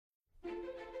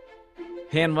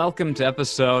Hey, and welcome to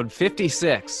episode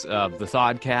 56 of the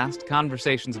Thodcast,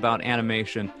 Conversations about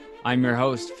Animation. I'm your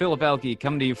host, Philip Elke,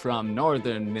 coming to you from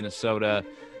northern Minnesota.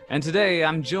 And today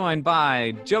I'm joined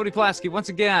by Jody Plasky, once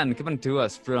again, coming to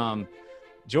us from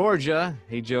Georgia.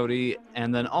 Hey, Jody.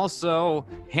 And then also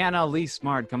Hannah Lee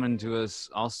Smart coming to us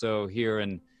also here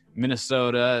in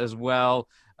Minnesota as well.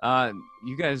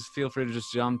 You guys feel free to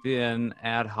just jump in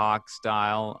ad hoc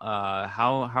style.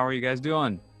 How are you guys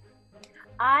doing?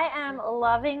 I am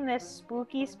loving this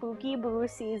spooky boo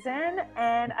season,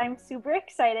 and I'm super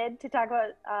excited to talk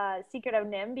about Secret of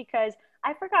NIMH because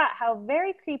I forgot how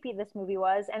very creepy this movie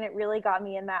was, and it really got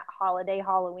me in that holiday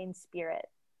Halloween spirit.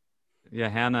 Yeah,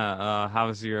 Hannah,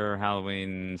 how's your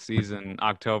Halloween season,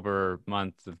 October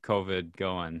month of COVID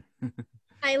going?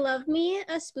 I love me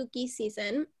a spooky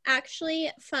season. Actually,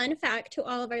 fun fact to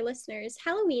all of our listeners,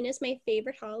 Halloween is my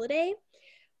favorite holiday.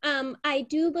 I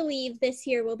do believe this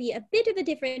year will be a bit of a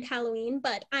different Halloween,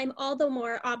 but I'm all the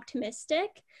more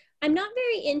optimistic. I'm not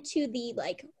very into the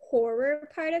horror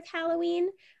part of Halloween.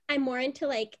 I'm more into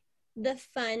the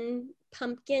fun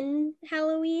pumpkin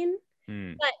Halloween.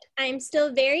 But I'm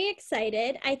still very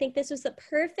excited. I think this was the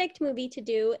perfect movie to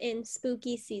do in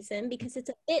spooky season because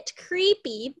it's a bit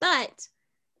creepy, but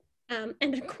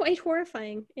and quite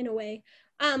horrifying in a way.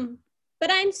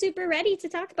 But I'm super ready to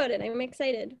talk about it. I'm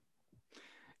excited.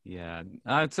 Yeah,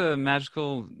 it's a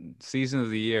magical season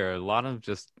of the year. A lot of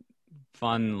just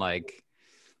fun,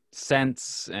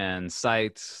 scents and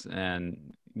sights,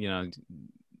 and you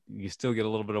still get a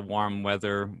little bit of warm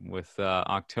weather with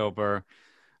October.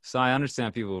 So I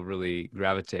understand people really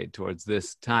gravitate towards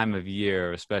this time of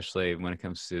year, especially when it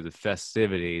comes to the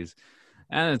festivities.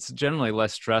 And it's generally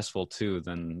less stressful too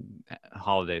than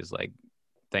holidays like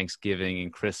Thanksgiving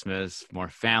and Christmas, more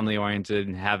family oriented,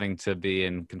 and having to be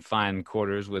in confined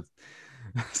quarters with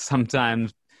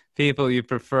sometimes people you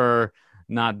prefer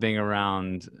not being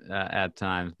around at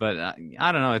times. But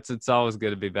I don't know. It's always good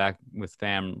to be back with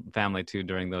family too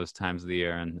during those times of the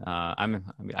year. And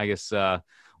I guess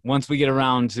once we get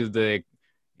around to the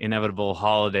inevitable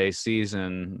holiday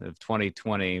season of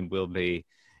 2020, we'll be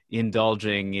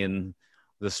indulging in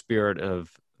the spirit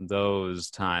of those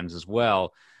times as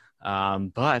well.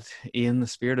 But in the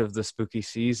spirit of the spooky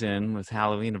season with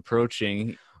Halloween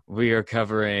approaching, we are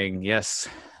covering, yes,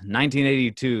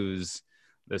 1982's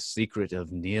The Secret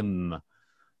of NIMH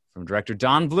from director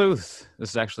Don Bluth. This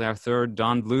is actually our third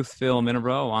Don Bluth film in a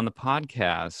row on the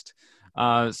podcast.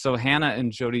 So Hannah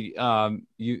and Jody,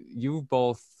 you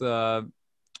both,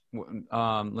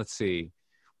 let's see.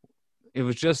 It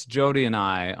was just Jody and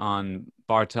I on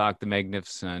Bartok the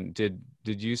Magnificent. Did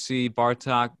you see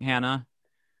Bartok, Hannah?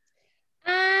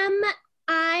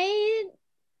 I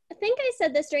think I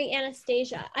said this during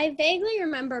Anastasia. I vaguely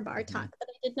remember Bartok, but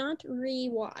I did not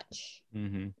rewatch.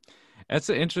 Mm-hmm. It's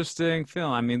an interesting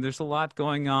film. I mean, there's a lot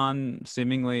going on,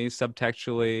 seemingly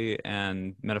subtextually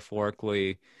and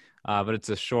metaphorically, but it's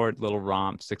a short little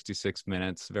romp, 66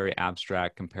 minutes, very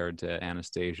abstract compared to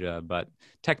Anastasia, but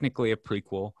technically a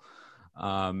prequel.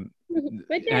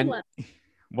 Which I love.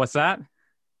 What's that?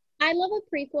 I love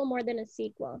a prequel more than a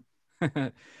sequel.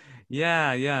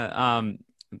 Yeah.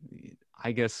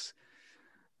 I guess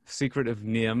Secret of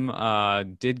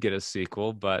NIMH did get a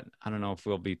sequel, but I don't know if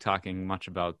we'll be talking much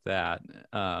about that.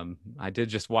 I did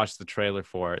just watch the trailer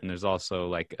for it, and there's also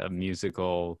like a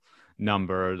musical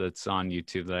number that's on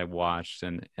YouTube that I watched,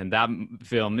 and that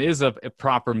film is a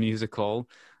proper musical,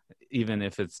 even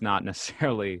if it's not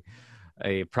necessarily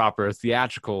a proper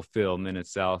theatrical film in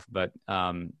itself. But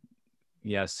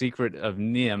yeah, Secret of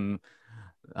NIMH,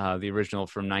 the original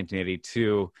from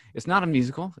 1982. It's not a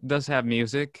musical. It does have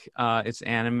music. It's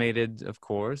animated, of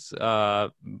course,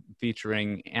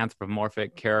 featuring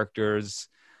anthropomorphic characters,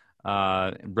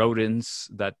 rodents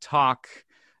that talk,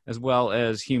 as well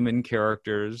as human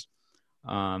characters.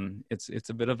 It's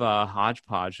a bit of a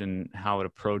hodgepodge in how it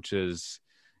approaches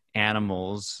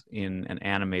animals in an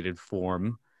animated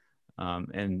form.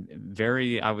 And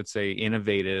very, I would say,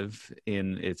 innovative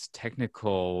in its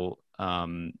technical,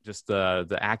 just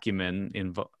the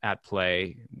acumen at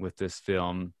play with this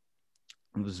film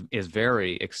is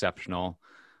very exceptional,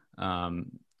 and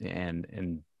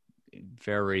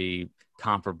very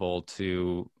comparable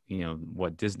to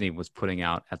what Disney was putting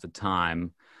out at the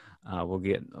time. We'll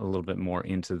get a little bit more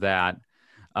into that.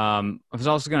 I was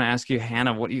also going to ask you,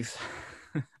 Hannah, what do you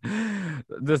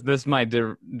this might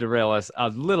derail us a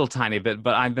little tiny bit,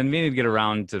 but I've been meaning to get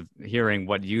around to hearing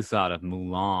what you thought of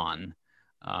Mulan.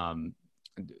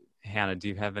 Hannah, do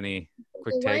you have any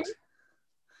quick takes?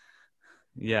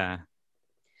 Yeah.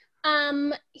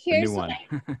 Here's what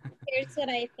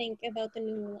I think about the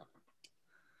new Mulan.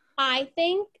 I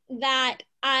think that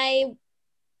I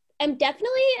am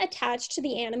definitely attached to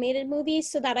the animated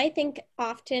movies, so that I think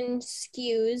often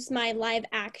skews my live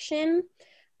action.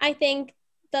 I think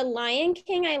The Lion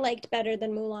King I liked better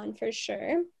than Mulan for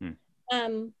sure.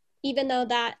 Hmm. Even though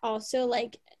that also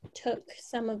like took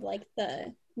some of like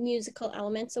the musical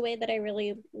elements away that I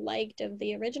really liked of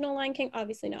the original Lion King.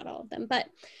 Obviously not all of them, but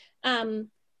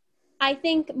I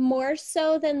think more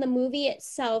so than the movie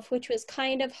itself, which was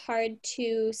kind of hard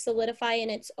to solidify in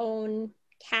its own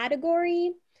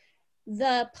category,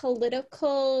 the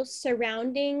political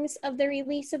surroundings of the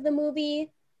release of the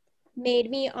movie made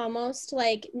me almost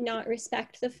like not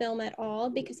respect the film at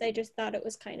all, because I just thought it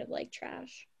was kind of like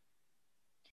trash.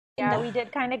 Yeah, we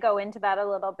did kind of go into that a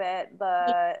little bit.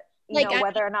 The Like,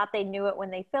 whether or not they knew it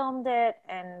when they filmed it,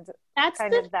 and that's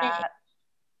kind the of that.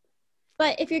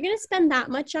 But if you're gonna spend that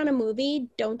much on a movie,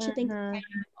 don't you think?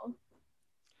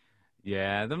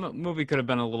 Yeah, the movie could have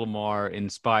been a little more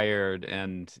inspired,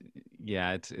 and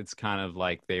yeah, it's kind of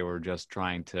like they were just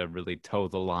trying to really toe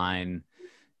the line,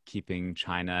 keeping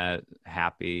China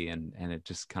happy, and it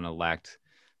just kind of lacked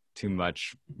too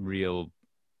much real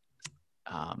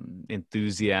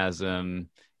enthusiasm,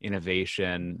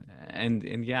 innovation,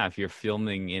 and yeah, if you're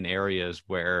filming in areas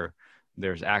where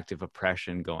there's active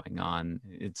oppression going on,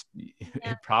 it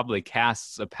probably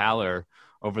casts a pallor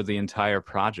over the entire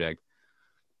project.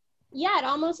 Yeah, it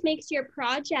almost makes your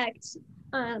project,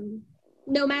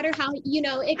 no matter how,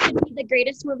 it could be the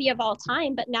greatest movie of all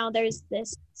time, but now there's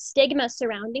this stigma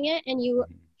surrounding it, and you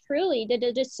truly did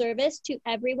a disservice to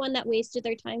everyone that wasted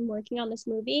their time working on this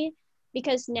movie.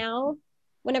 Because now,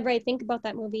 whenever I think about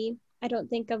that movie, I don't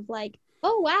think of like,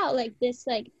 oh wow, like this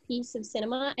like piece of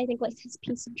cinema. I think like this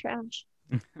piece of trash.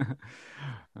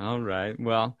 All right.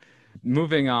 Well,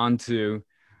 moving on to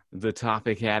the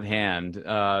topic at hand,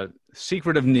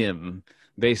 Secret of NIMH,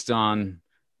 based on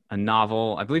a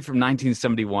novel, I believe from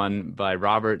 1971 by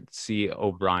Robert C.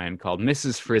 O'Brien called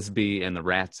Mrs. Frisby and the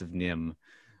Rats of NIMH.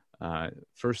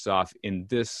 First off, in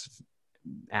this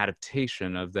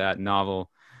adaptation of that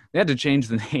novel, they had to change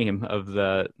the name of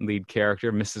the lead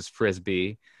character, Mrs.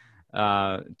 Frisby,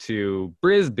 to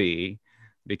Brisby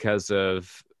because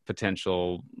of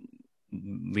potential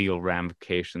legal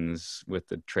ramifications with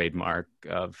the trademark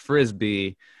of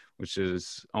Frisbee, which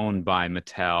is owned by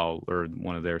Mattel, or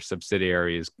one of their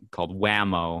subsidiaries called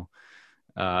Wham-O.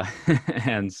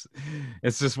 And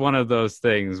it's just one of those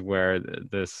things where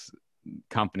this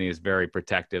company is very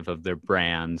protective of their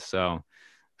brand. So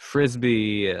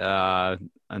Frisbee,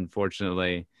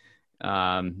 unfortunately,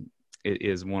 it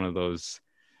is one of those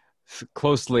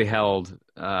closely held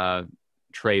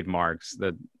trademarks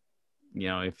that,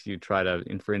 if you try to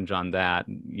infringe on that,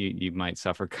 you might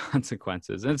suffer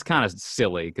consequences. And it's kind of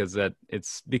silly because that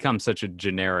it's become such a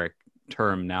generic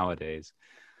term nowadays.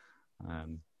 But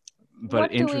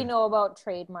what do we know about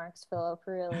trademarks, Philip?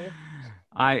 Really?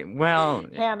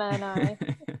 Hannah and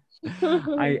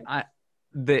I,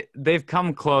 they've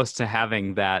come close to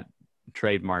having that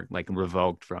trademark like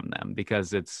revoked from them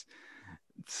because it's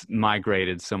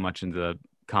migrated so much into the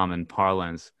common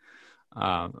parlance.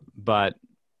 But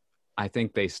I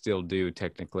think they still do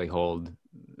technically hold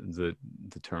the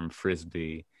term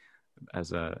Frisbee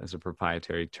as a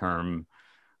proprietary term.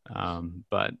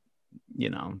 But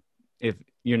if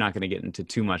you're not going to get into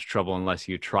too much trouble unless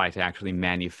you try to actually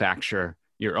manufacture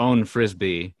your own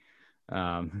Frisbee,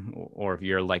 or if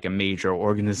you're like a major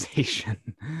organization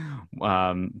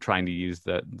trying to use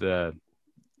the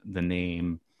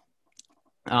name.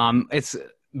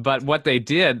 But what they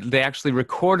did, they actually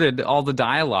recorded all the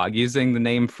dialogue using the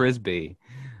name Frisbee.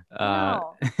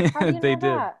 Wow. How do you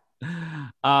know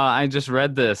that? I just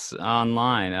read this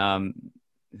online,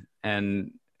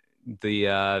 and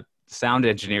the sound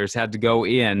engineers had to go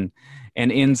in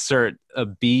and insert a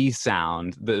B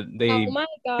sound. Oh my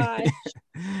gosh.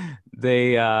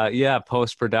 They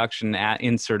post-production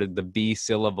inserted the B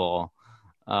syllable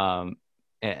at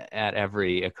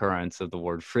every occurrence of the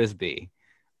word Frisbee.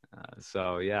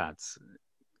 So yeah, it's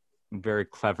very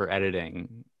clever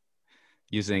editing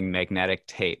using magnetic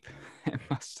tape. It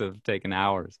must have taken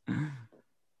hours.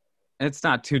 It's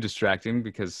not too distracting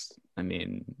because,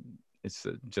 it's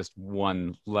just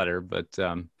one letter, but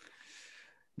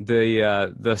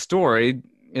the story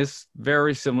is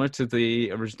very similar to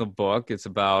the original book. It's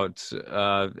about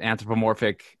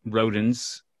anthropomorphic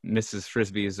rodents. Mrs.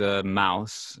 Frisbee is a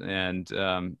mouse, and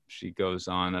she goes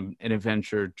on an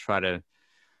adventure to try to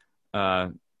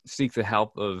seek the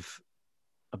help of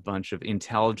a bunch of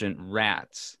intelligent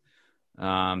rats.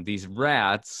 These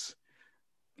rats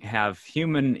have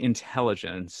human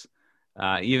intelligence,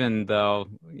 even though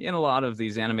in a lot of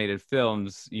these animated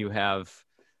films you have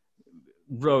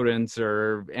rodents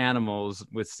or animals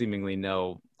with seemingly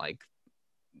no like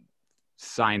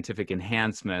scientific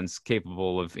enhancements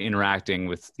capable of interacting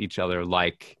with each other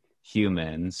like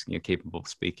humans, capable of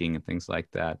speaking and things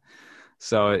like that.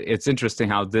 So it's interesting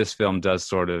how this film does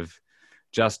sort of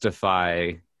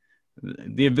justify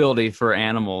the ability for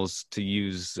animals to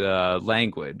use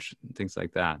language, things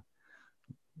like that.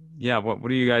 Yeah, what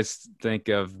do you guys think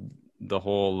of the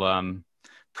whole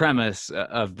premise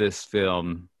of this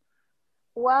film?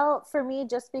 Well, for me,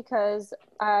 just because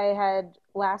I had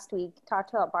last week talked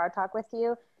about Bartok with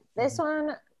you, this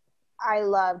one I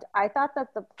loved. I thought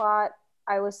that the plot,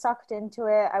 I was sucked into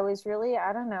it. I was really,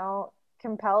 I don't know,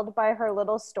 compelled by her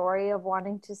little story of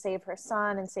wanting to save her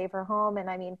son and save her home. And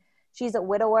I mean, she's a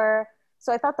widower.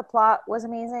 So I thought the plot was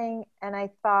amazing. And I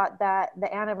thought that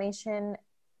the animation,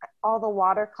 all the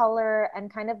watercolor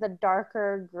and kind of the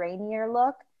darker, grainier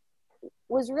look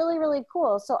was really, really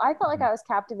cool. So I felt like I was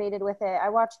captivated with it. I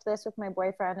watched this with my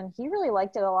boyfriend and he really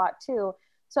liked it a lot too.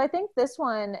 So I think this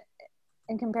one,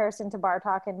 in comparison to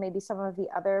Bartok and maybe some of the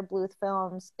other Bluth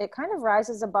films, it kind of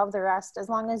rises above the rest as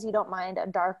long as you don't mind a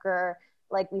darker,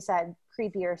 like we said,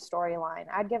 creepier storyline.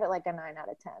 I'd give it like a 9 out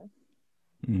of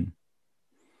 10.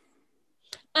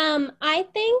 I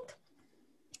think,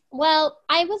 well,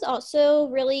 I was also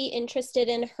really interested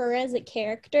in her as a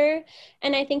character,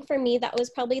 and I think for me that was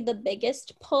probably the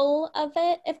biggest pull of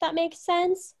it, if that makes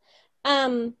sense.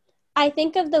 I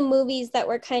think of the movies that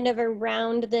were kind of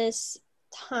around this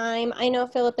time. I know,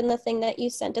 Philip, in the thing that you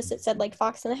sent us, it said like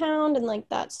Fox and the Hound and like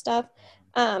that stuff.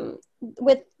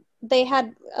 With they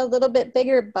had a little bit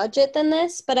bigger budget than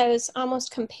this, but I was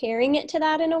almost comparing it to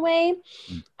that in a way.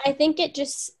 I think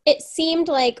it seemed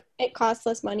like it cost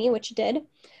less money, which it did.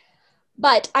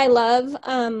 But I love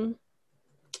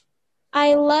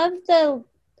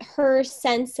her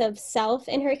sense of self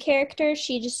in her character.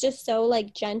 She's just so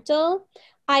like gentle.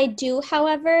 I do,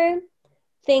 however,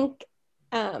 think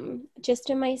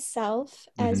just in myself,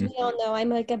 as we all know, I'm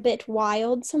like a bit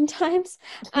wild sometimes.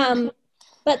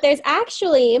 But there's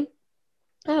actually,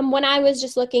 when I was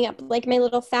just looking up like my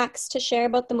little facts to share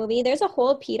about the movie, there's a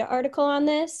whole PETA article on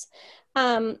this,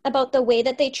 about the way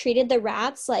that they treated the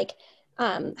rats, like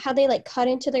how they like cut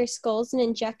into their skulls and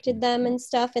injected them and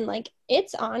stuff. And like,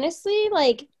 it's honestly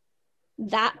like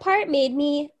that part made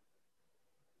me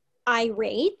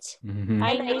irate.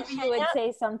 I knew you would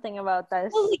say something about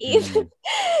this. Believe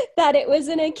that it was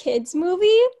in a kids movie.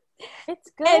 It's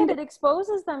good. And it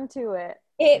exposes them to it.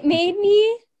 It made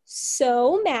me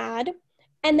so mad.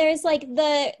 And there's like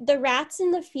the rats in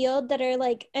the field that are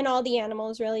like, and all the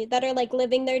animals really, that are like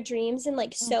living their dreams and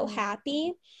like so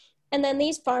happy. And then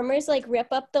these farmers like rip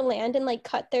up the land and like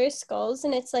cut their skulls.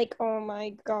 And it's like, oh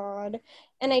my God.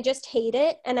 And I just hate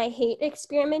it. And I hate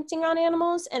experimenting on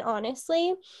animals. And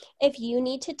honestly, if you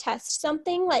need to test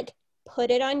something, like put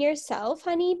it on yourself,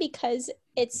 honey, because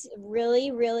it's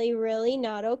really, really, really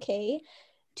not okay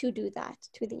to do that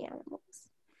to the animals.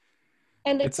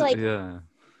 And it's like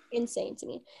insane to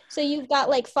me. So you've got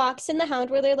like Fox and the Hound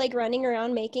where they're like running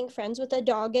around making friends with a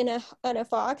dog and a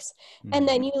fox. And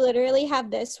then you literally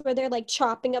have this where they're like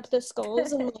chopping up the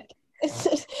skulls and like,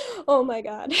 oh my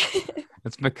God.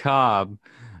 It's macabre.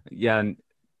 Yeah.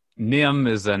 NIM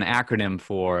is an acronym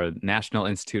for National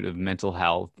Institute of Mental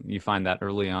Health. You find that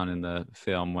early on in the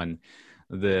film when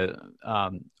the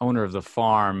owner of the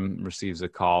farm receives a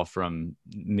call from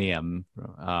NIM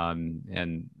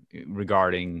and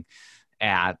regarding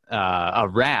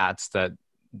rats that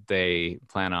they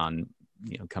plan on,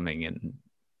 coming and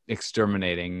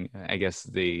exterminating. I guess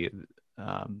the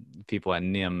people at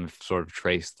NIM sort of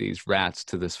traced these rats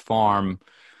to this farm.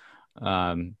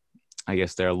 I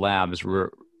guess their labs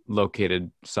were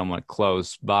located somewhat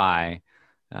close by.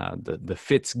 The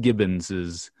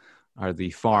Fitzgibbonses are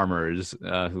the farmers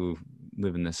who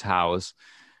live in this house,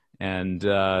 and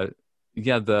this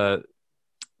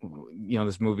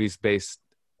movie's based,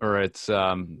 or it's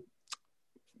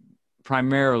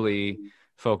primarily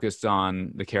focused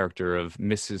on the character of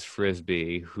Mrs.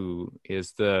 Frisby, who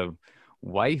is the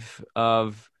wife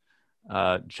of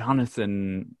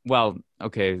Jonathan. Well,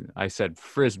 okay, I said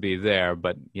Frisby there,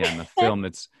 but in the film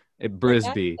it's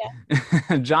Brisby.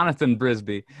 Yeah. Jonathan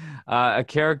Brisby, a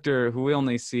character who we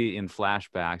only see in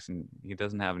flashbacks, and he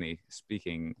doesn't have any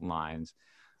speaking lines.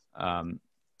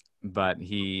 But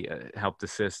he helped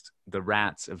assist the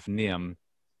rats of NIM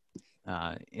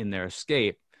in their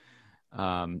escape. He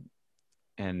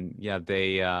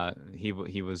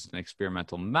was an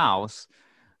experimental mouse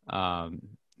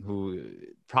who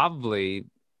probably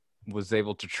was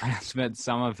able to transmit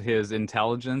some of his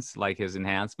intelligence, like his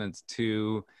enhancements,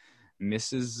 to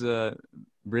Mrs.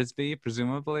 Brisby,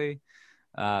 presumably.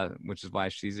 which is why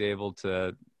she's able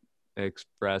to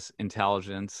express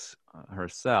intelligence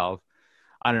herself.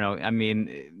 I don't know. I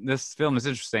mean, this film is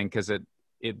interesting because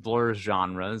it blurs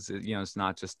genres. It's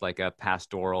not just like a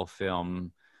pastoral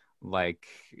film like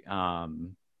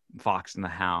Fox and the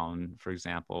Hound, for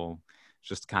example. It's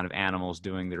just kind of animals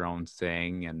doing their own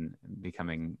thing and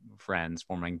becoming friends,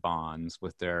 forming bonds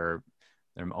with their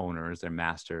owners, their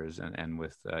masters, and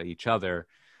with each other.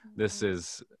 This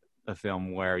is a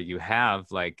film where you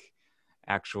have like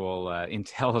actual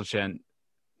intelligent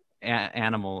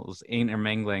animals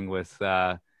intermingling with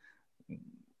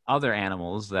other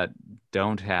animals that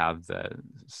don't have the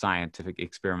scientific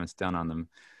experiments done on them.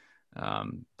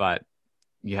 But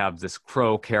you have this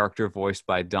crow character voiced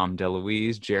by Dom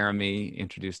DeLuise, Jeremy,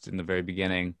 introduced in the very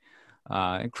beginning.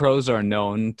 And crows are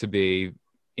known to be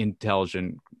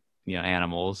intelligent,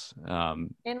 animals.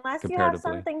 Unless you have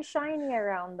something shiny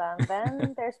around them,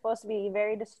 then they're supposed to be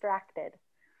very distracted.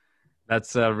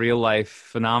 That's a real life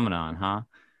phenomenon, huh?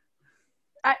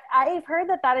 I've heard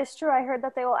that is true. I heard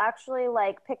that they will actually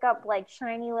like pick up like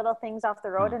shiny little things off the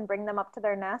road and bring them up to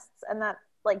their nests, and that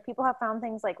like people have found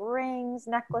things like rings,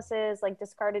 necklaces, like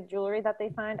discarded jewelry that they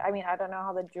find. I mean, I don't know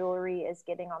how the jewelry is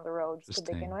getting on the roads to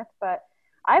begin with, but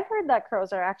I've heard that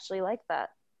crows are actually like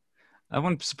that. That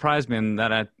wouldn't surprise me, and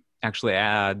that actually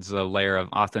adds a layer of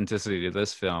authenticity to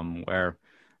this film where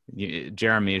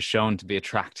Jeremy is shown to be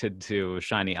attracted to a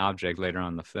shiny object later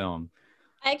on in the film.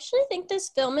 I actually think this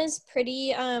film is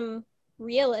pretty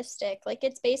realistic. Like,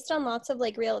 it's based on lots of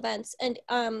like real events, and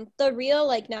the real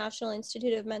like National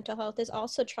Institute of Mental Health is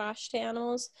also trash to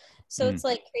animals. So it's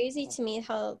like crazy to me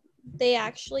how they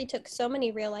actually took so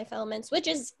many real life elements, which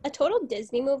is a total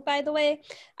Disney move, by the way.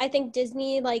 I think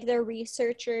Disney, like their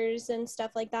researchers and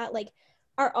stuff like that, like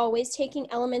are always taking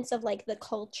elements of like the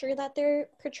culture that they're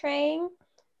portraying.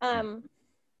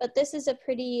 But this is a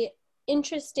pretty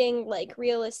interesting, like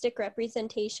realistic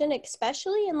representation,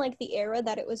 especially in like the era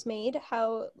that it was made,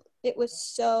 how it was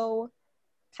so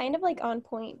kind of like on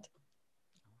point.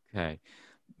 Okay.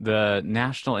 The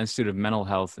National Institute of Mental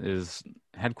Health is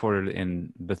headquartered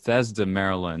in Bethesda,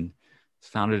 Maryland. It's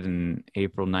founded in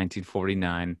April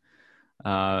 1949.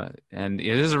 And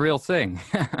it is a real thing.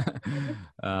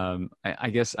 I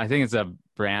think it's a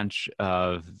branch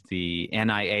of the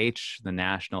NIH, the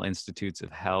National Institutes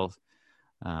of Health.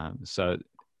 So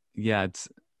yeah,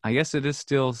 I guess it is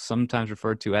still sometimes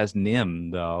referred to as NIM,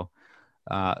 though.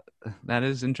 That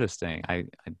is interesting. I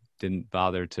didn't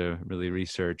bother to really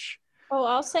research. Oh,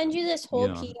 I'll send you this whole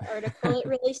PETA article. It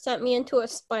really sent me into a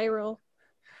spiral.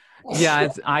 Yeah,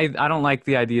 I don't like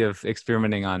the idea of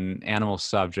experimenting on animal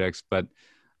subjects, but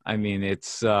I mean,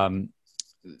 it's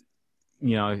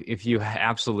if you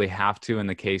absolutely have to in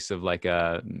the case of like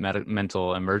a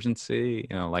mental emergency,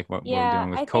 like what we're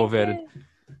doing with COVID.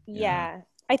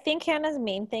 I think Hannah's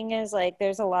main thing is like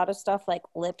there's a lot of stuff like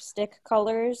lipstick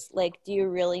colors. Like, do you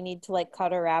really need to like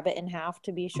cut a rabbit in half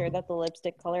to be sure that the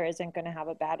lipstick color isn't going to have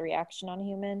a bad reaction on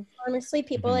human? Honestly,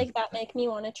 people like that make me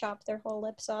want to chop their whole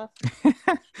lips off.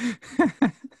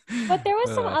 But there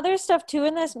was some other stuff too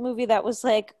in this movie that was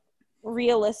like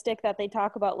realistic that they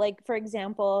talk about. Like, for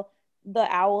example, the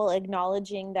owl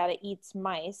acknowledging that it eats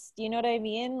mice. Do you know what I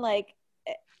mean? Like,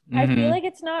 I feel like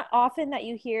it's not often that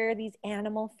you hear these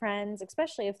animal friends,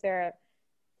 especially if they're,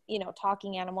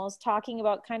 talking animals, talking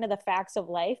about kind of the facts of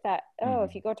life that,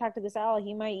 if you go talk to this owl,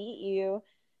 he might eat you.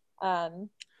 And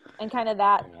kind of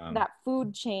that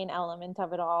food chain element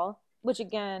of it all, which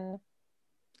again,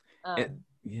 go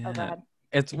ahead.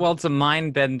 It's a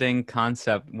mind-bending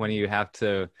concept when you have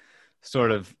to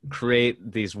sort of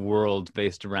create these worlds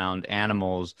based around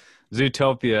animals.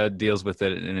 Zootopia deals with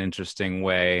it in an interesting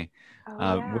way.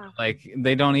 Like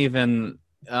they don't even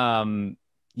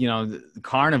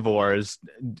carnivores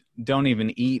don't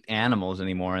even eat animals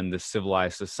anymore in this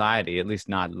civilized society, at least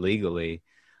not legally,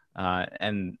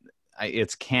 and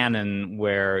it's canon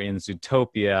where in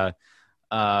Zootopia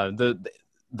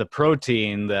the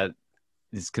protein that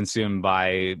is consumed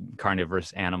by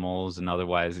carnivorous animals and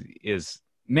otherwise is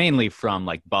mainly from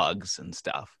like bugs and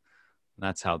stuff.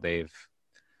 That's how they've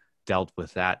dealt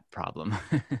with that problem.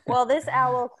 Well, this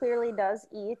owl clearly does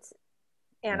eat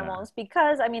animals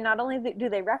because, I mean, not only do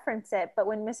they reference it, but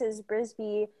when Mrs.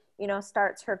 Brisby,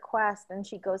 starts her quest and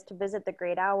she goes to visit the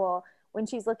great owl, when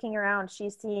she's looking around,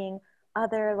 she's seeing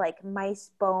other like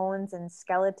mice bones and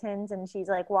skeletons, and she's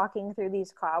like walking through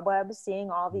these cobwebs,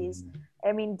 seeing all these,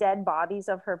 dead bodies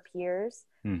of her peers.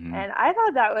 And I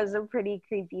thought that was a pretty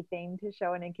creepy thing to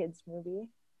show in a kid's movie.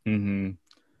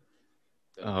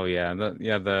 Oh yeah,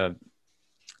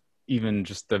 even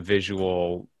just the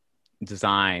visual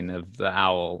design of the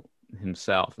owl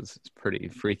himself. It's pretty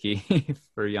freaky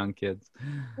for young kids.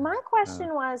 My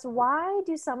question was, why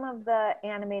do some of the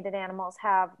animated animals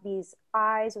have these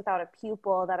eyes without a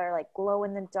pupil that are like glow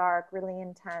in the dark, really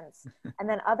intense, and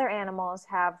then other animals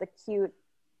have the cute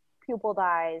pupiled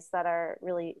eyes that are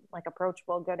really like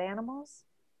approachable, good animals?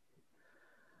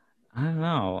 I don't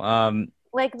know.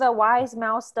 Like the wise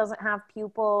mouse doesn't have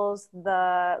pupils,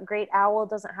 the great owl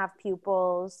doesn't have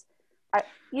pupils.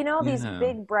 These Yeah.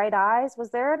 big bright eyes.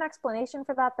 Was there an explanation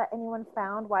for that anyone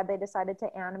found, why they decided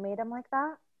to animate them like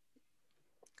that?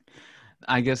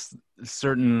 I guess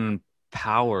certain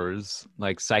powers,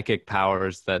 like psychic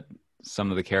powers that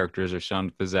some of the characters are shown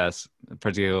to possess,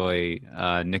 particularly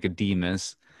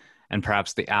Nicodemus, and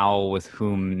perhaps the owl with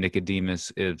whom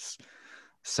Nicodemus is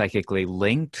psychically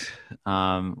linked,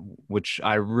 which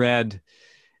I read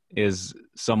is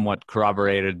somewhat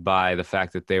corroborated by the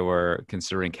fact that they were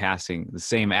considering casting the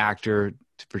same actor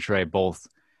to portray both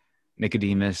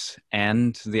Nicodemus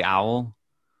and the owl.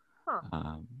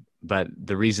 Huh. But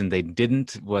the reason they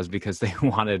didn't was because they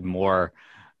wanted more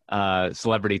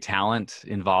celebrity talent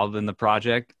involved in the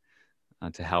project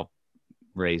to help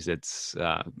raise its,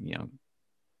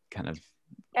 kind of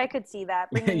I could see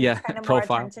that bringing yeah, kind of more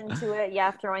profile. attention to it.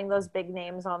 Yeah, throwing those big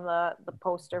names on the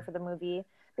poster for the movie,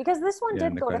 because this one Yeah, in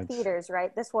did the go to credits. theaters,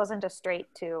 right? This wasn't a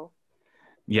straight to.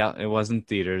 Yeah, it was in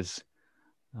theaters.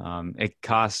 It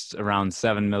cost around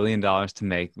 $7 million to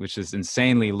make, which is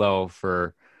insanely low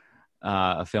for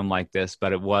a film like this,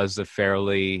 but it was a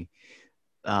fairly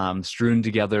strewn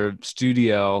together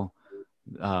studio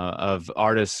of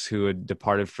artists who had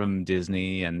departed from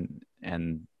Disney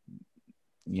and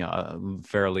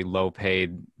fairly low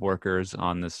paid workers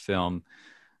on this film.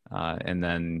 And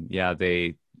then,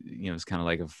 they, it's kind of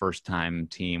like a first time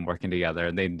team working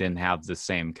together. They didn't have the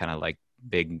same kind of like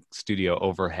big studio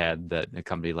overhead that a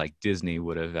company like Disney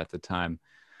would have at the time.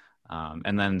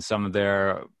 And then some of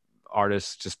their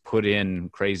artists just put in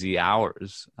crazy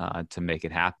hours to make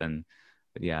it happen.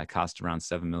 But yeah, it cost around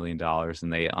 $7 million,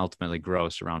 and they ultimately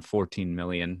grossed around 14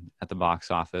 million at the box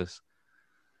office.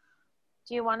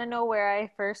 Do you want to know where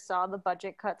I first saw the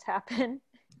budget cuts happen?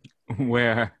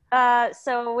 Where?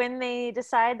 So when they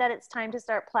decide that it's time to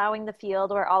start plowing the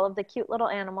field where all of the cute little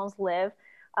animals live,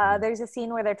 there's a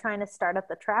scene where they're trying to start up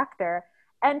the tractor.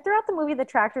 And throughout the movie, the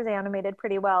tractor's animated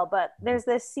pretty well, but there's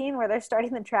this scene where they're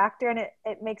starting the tractor and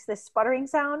it makes this sputtering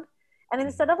sound. And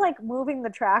instead of like moving the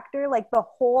tractor, like the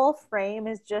whole frame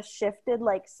is just shifted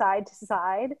like side to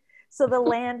side. So the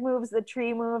land moves, the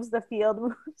tree moves, the field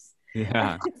moves. And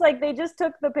Yeah. it's like they just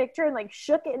took the picture and like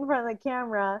shook it in front of the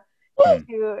camera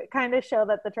to kind of show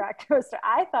that the tractor was.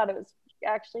 I thought it was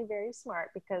actually very smart,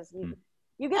 because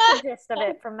you get the gist of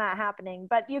it from that happening,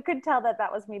 but you could tell that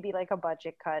that was maybe like a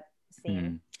budget cut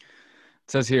scene.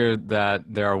 It says here that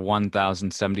there are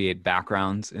 1,078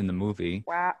 backgrounds in the movie.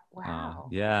 Wow.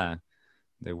 Yeah,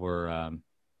 they were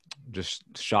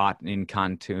just shot in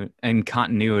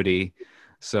continuity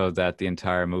so that the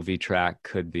entire movie track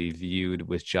could be viewed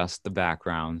with just the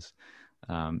backgrounds,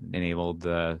 enabled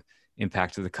the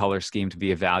impact of the color scheme to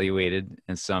be evaluated,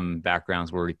 and some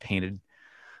backgrounds were repainted.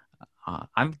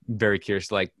 I'm very curious,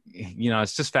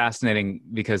 it's just fascinating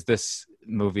because this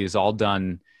movie is all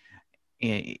done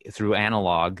through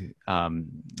analog.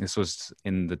 This was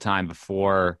in the time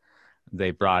before they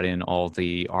brought in all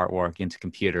the artwork into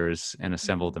computers and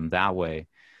assembled them that way.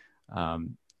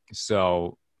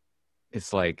 So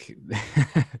it's like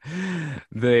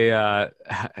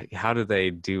how do they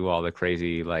do all the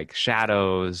crazy like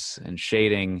shadows and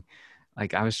shading?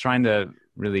 Like I was trying to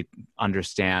really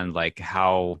understand like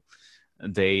how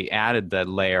they added that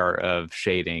layer of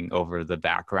shading over the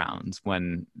backgrounds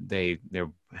when they're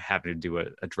having to do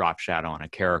a drop shadow on a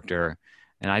character.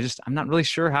 And I'm not really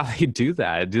sure how they do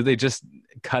that. Do they just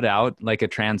cut out like a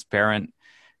transparent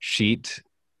sheet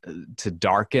to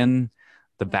darken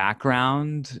the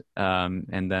background,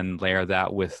 and then layer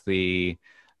that with the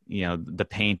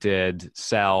painted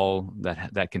cell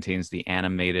that contains the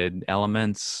animated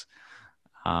elements?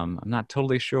 I'm not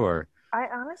totally sure. I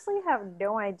honestly have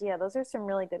no idea. Those are some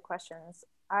really good questions.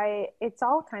 It's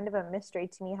all kind of a mystery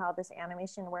to me how this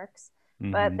animation works,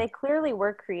 but they clearly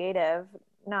were creative,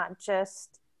 not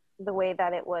just the way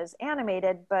that it was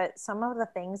animated, but some of the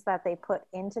things that they put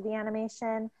into the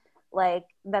animation, like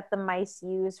that the mice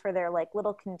use for their like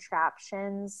little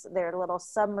contraptions, their little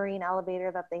submarine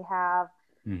elevator that they have.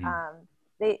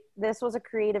 This was a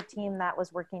creative team that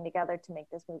was working together to make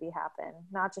this movie happen,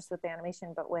 not just with the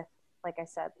animation, but with, like I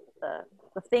said,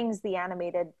 the things the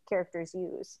animated characters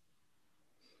use.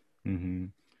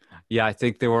 Yeah, I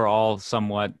think they were all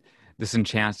somewhat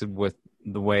disenchanted with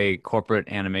the way corporate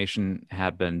animation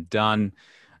had been done.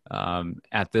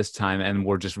 at this time, and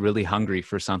were just really hungry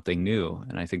for something new.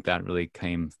 And I think that really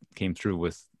came through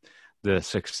with the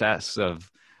success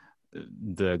of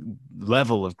the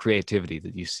level of creativity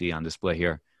that you see on display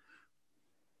here.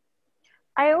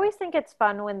 I always think it's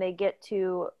fun when they get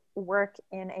to work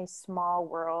in a small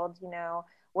world, you know,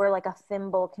 where like a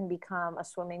thimble can become a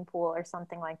swimming pool or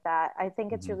something like that. I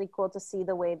think it's really cool to see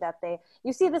the way that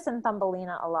you see this in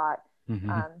Thumbelina a lot.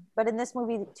 But in this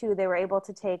movie too, they were able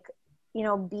to take, you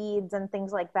know, beads and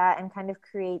things like that and kind of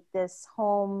create this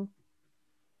home.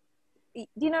 Do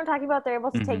you know what I'm talking about? They're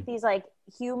able to take these like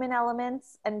human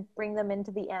elements and bring them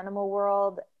into the animal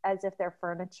world as if they're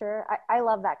furniture. I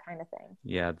love that kind of thing.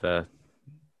 Yeah, the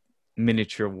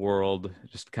miniature world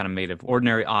just kind of made of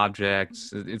ordinary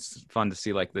objects. It's fun to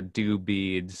see like the dew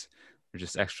beads are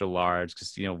just extra large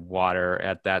because, you know, water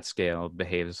at that scale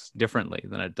behaves differently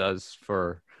than it does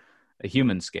for a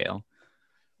human scale.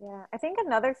 Yeah, I think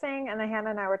another thing, and Hannah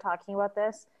and I were talking about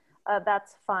this,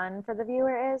 that's fun for the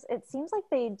viewer is it seems like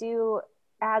they do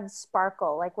add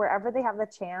sparkle. Like wherever they have the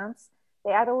chance,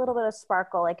 they add a little bit of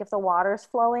sparkle. Like if the water's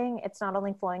flowing, it's not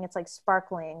only flowing, it's like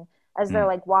sparkling. As they're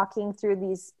like walking through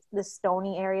this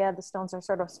stony area, the stones are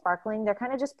sort of sparkling. They're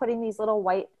kind of just putting these little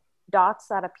white dots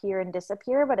that appear and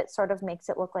disappear, but it sort of makes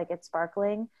it look like it's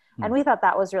sparkling. And we thought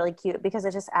that was really cute because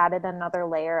it just added another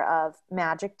layer of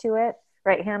magic to it.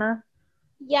 Right, Hannah?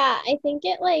 Yeah, I think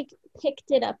it like picked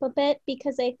it up a bit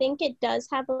because I think it does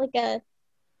have like a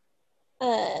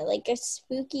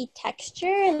spooky texture,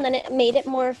 and then it made it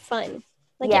more fun.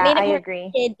 Like yeah, it made it I more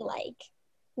agree. kid-like,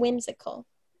 whimsical.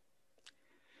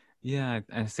 Yeah,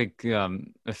 I think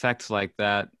effects like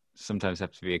that sometimes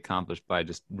have to be accomplished by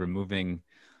just removing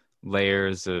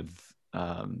layers of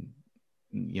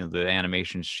you know, the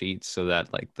animation sheets so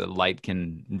that like the light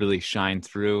can really shine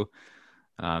through.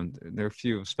 There are a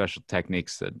few special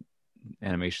techniques that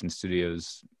animation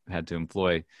studios had to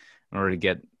employ in order to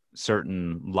get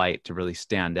certain light to really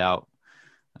stand out,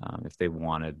 if they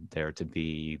wanted there to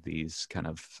be these kind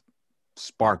of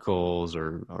sparkles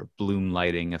or bloom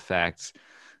lighting effects,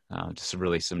 just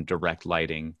really some direct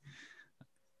lighting.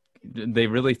 They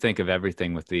really think of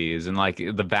everything with these, and like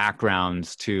the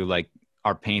backgrounds too, like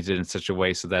are painted in such a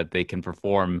way so that they can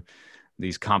perform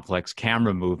these complex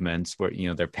camera movements where, you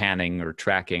know, they're panning or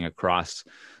tracking across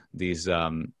these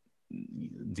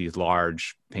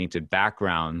large painted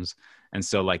backgrounds. And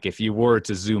so like if you were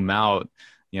to zoom out,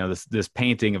 you know, this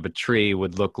painting of a tree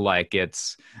would look like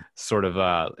it's sort of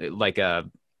like a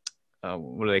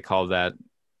what do they call that?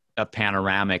 A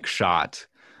panoramic shot,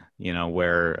 you know,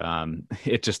 where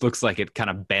it just looks like it kind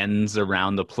of bends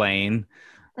around the plane,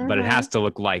 but it has to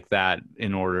look like that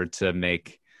in order to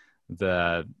make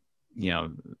the, you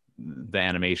know, the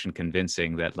animation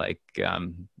convincing that like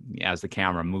as the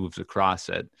camera moves across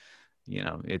it, you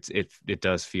know, it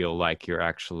does feel like you're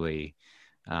actually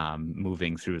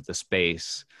moving through the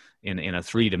space in a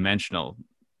three-dimensional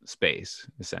space,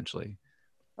 essentially.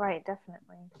 Right,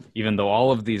 definitely. Even though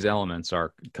all of these elements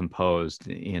are composed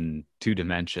in 2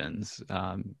 dimensions,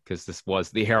 because this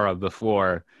was the era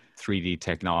before 3D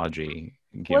technology.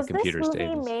 Was this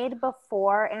movie made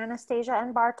before Anastasia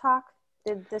and Bartok?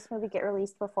 Did this movie get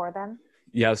released before then?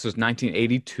 Yeah, this was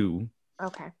 1982.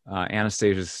 Okay.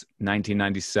 Anastasia's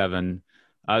 1997.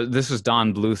 This was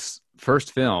Don Bluth's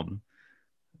first film.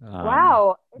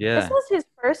 Wow. Yeah. This was his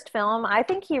first film. I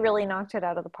think he really knocked it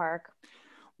out of the park.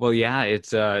 Well, yeah,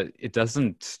 it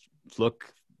doesn't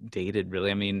look dated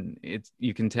really. I mean,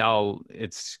 you can tell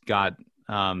it's got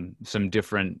some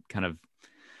different kind of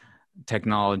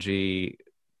technology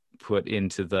put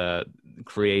into the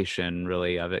creation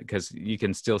really of it, because you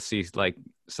can still see like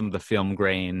some of the film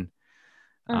grain.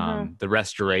 The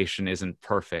restoration isn't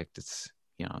perfect. It's,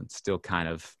 you know, it's still kind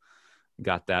of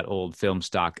got that old film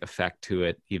stock effect to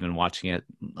it, even watching it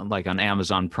like on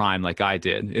Amazon Prime like I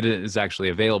did. It is actually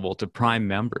available to Prime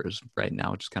members right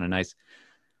now, which is kind of nice.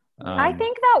 I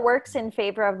think that works in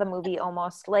favor of the movie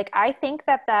almost. Like I think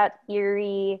that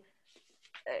eerie,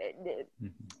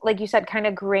 like you said, kind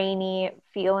of grainy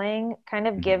feeling kind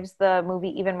of gives the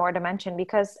movie even more dimension,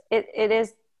 because it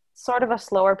is sort of a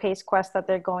slower paced quest that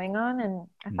they're going on, and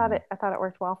I thought it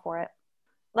worked well for it.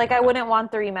 Like I wouldn't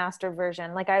want the remastered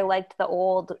version. Like I liked the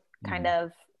old kind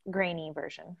of grainy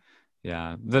version.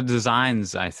 Yeah, the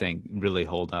designs I think really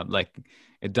hold up. Like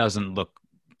it doesn't look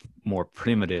more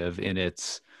primitive in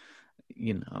its,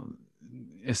 you know,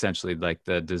 essentially like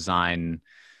the design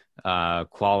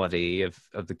quality of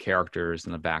the characters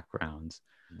and the backgrounds.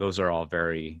 Those are all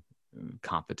very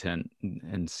competent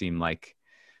and seem like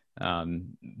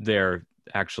they're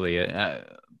actually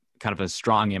kind of a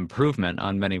strong improvement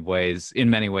in many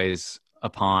ways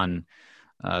upon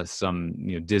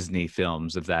some Disney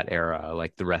films of that era,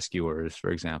 like The Rescuers,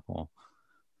 for example.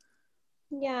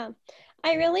 Yeah,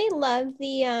 I really love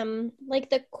the like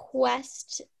the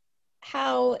quest,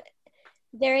 how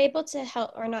they're able to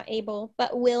help, or not able,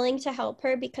 but willing to help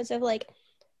her because of like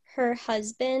her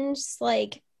husband's,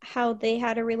 like how they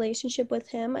had a relationship with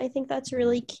him. I think that's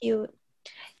really cute.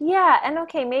 Yeah, and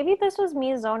okay, maybe this was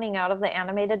me zoning out of the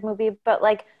animated movie, but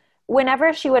like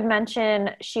whenever she would mention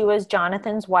she was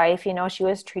Jonathan's wife, she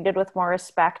was treated with more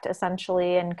respect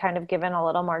essentially and kind of given a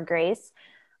little more grace.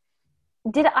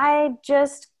 Did I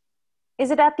just,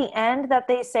 is it at the end that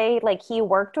they say like he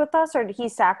worked with us or he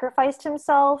sacrificed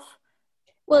himself?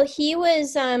 Well, he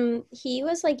was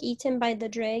like eaten by the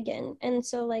dragon, and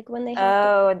so like when they have to.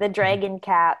 Oh, the dragon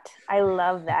cat. I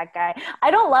love that guy.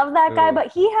 I don't love that guy, Oh.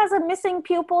 but he has a missing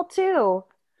pupil too.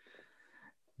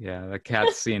 Yeah, the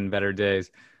cat's seen better days.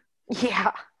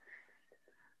 Yeah.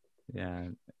 Yeah.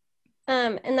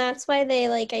 And that's why they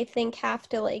like, I think, have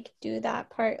to like do that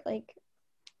part like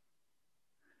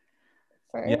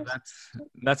first. Yeah,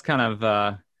 that's kind of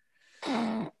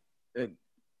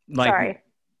like, Sorry.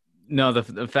 no,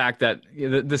 the fact that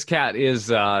this cat is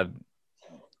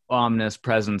ominous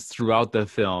presence throughout the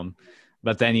film,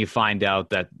 but then you find out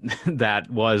that that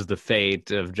was the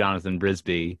fate of Jonathan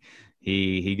Brisby.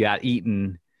 He got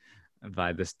eaten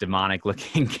by this demonic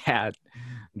looking cat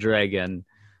dragon.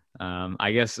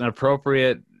 I guess an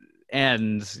appropriate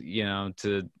end,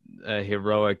 to a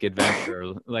heroic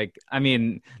adventure. Like, I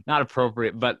mean, not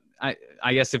appropriate, but I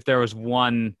guess if there was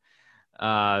one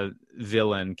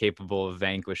villain capable of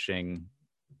vanquishing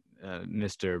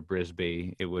Mr.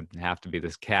 Brisby, it would have to be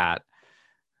this cat.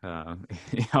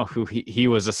 Who he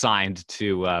was assigned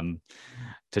to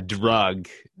drug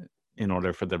in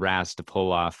order for the rats to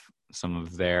pull off some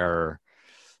of their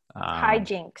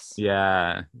Hijinks.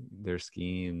 Yeah, their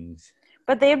schemes.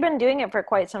 But they've been doing it for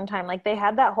quite some time. Like they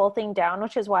had that whole thing down,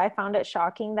 which is why I found it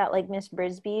shocking that like Miss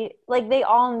Brisby, like they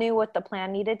all knew what the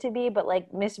plan needed to be, but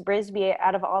like Miss Brisby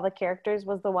out of all the characters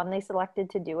was the one they selected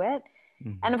to do it.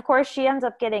 Mhm. And of course she ends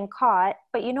up getting caught.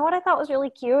 But you know what I thought was really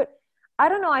cute? I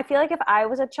don't know. I feel like if I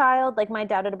was a child, like my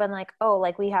dad would have been like, oh,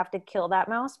 like we have to kill that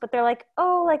mouse. But they're like,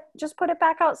 oh, like just put it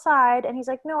back outside. And he's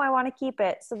like, no, I want to keep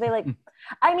it. So they like,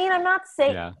 I mean, I'm not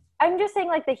saying, Yeah. I'm just saying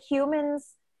like the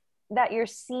humans that you're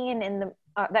seeing in the,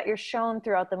 that you're shown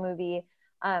throughout the movie,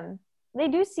 they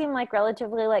do seem like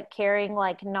relatively like caring,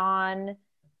 like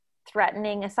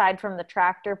non-threatening aside from the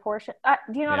tractor portion.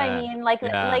 Do you know what I Yeah. mean? Like,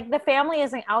 Yeah. like the family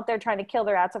isn't out there trying to kill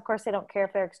the rats. Of course, they don't care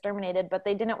if they're exterminated, but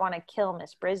they didn't want to kill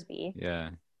Miss Brisby.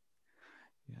 Yeah.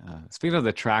 Yeah. Speaking of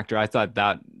the tractor, I thought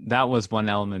that was one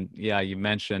element. Yeah, you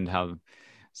mentioned how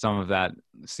some of that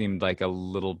seemed like a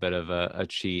little bit of a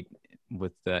cheat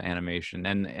with the animation,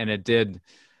 and it did,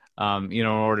 in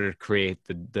order to create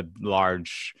the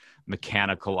large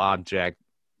mechanical object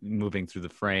moving through the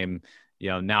frame.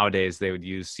 Nowadays they would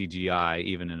use CGI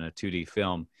even in a 2D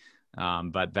film,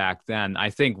 but back then,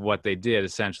 I think what they did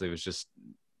essentially was just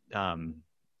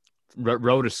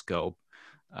rotoscope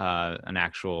an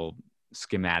actual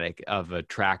schematic of a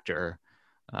tractor.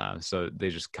 So they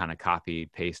just kind of copy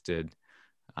pasted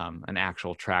an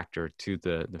actual tractor to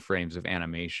the frames of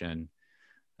animation,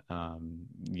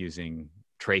 using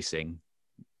tracing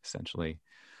essentially.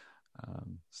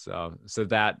 So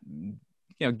that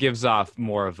gives off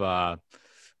more of a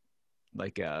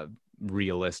like a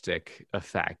realistic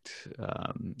effect.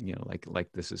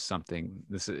 Like this is something,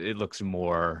 it looks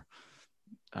more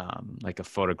like a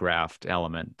photographed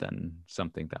element than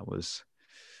something that was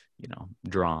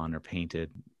drawn or painted.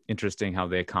 Interesting how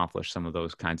they accomplished some of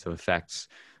those kinds of effects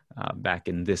back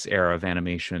in this era of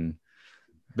animation.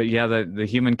 But yeah, the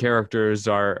human characters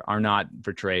are not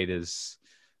portrayed as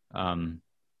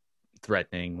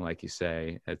threatening, like you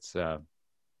say. It's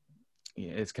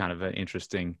kind of an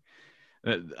interesting.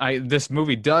 This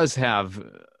movie does have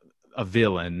a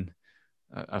villain,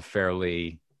 a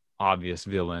fairly obvious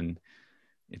villain.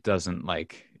 It doesn't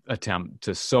like attempt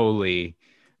to solely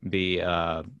be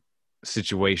a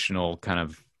situational kind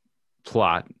of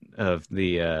plot of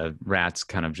the rats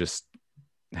kind of just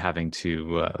having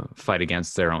to fight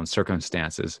against their own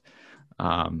circumstances.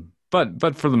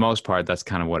 But for the most part, that's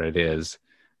kind of what it is.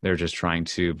 They're just trying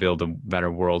to build a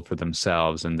better world for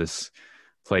themselves, and this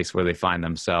place where they find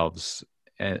themselves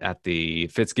at the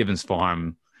Fitzgibbons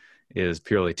farm is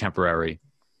purely temporary.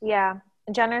 Yeah.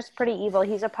 Jenner's pretty evil.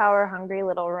 He's a power hungry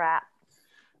little rat.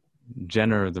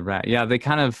 Jenner the rat. Yeah, they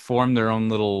kind of form their own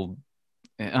little,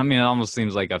 I mean, it almost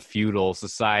seems like a feudal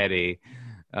society,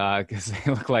 because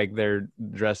they look like they're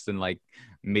dressed in like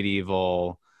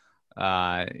medieval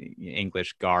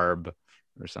English garb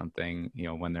or something,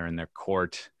 when they're in their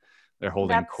court. they're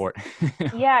holding That's court.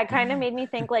 yeah, it kind of made me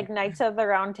think like Knights of the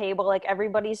Round Table, like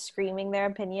everybody's screaming their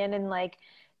opinion and like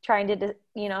trying to,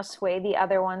 sway the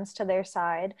other ones to their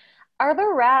side. Are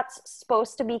the rats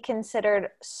supposed to be considered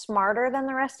smarter than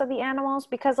the rest of the animals?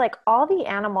 Because like all the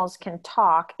animals can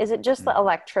talk. Is it just the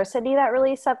electricity that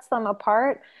really sets them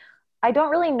apart? I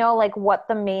don't really know like what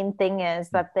the main thing is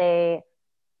that they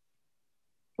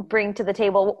bring to the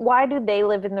table. Why do they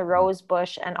live in the rose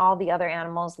bush and all the other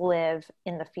animals live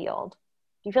in the field?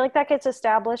 Do you feel like that gets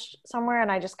established somewhere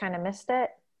and I just kind of missed it?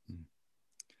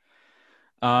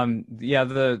 Yeah,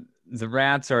 the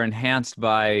rats are enhanced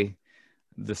by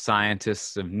the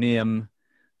scientists of Nim,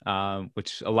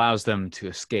 which allows them to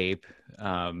escape.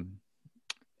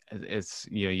 It's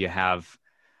you have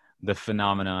the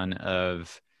phenomenon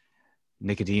of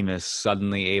Nicodemus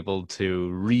suddenly able to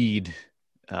read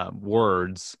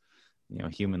words,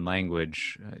 human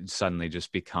language suddenly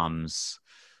just becomes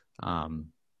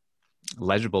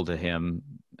legible to him,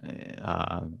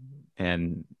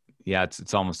 and yeah,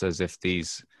 it's almost as if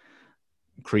these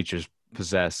creatures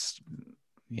possess,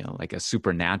 like a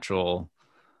supernatural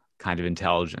kind of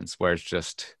intelligence, where it's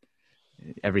just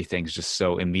everything's just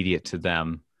so immediate to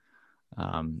them.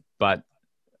 But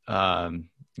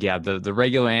yeah, the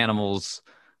regular animals,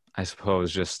 I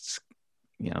suppose, just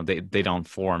they don't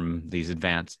form these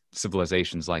advanced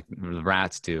civilizations like the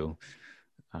rats do.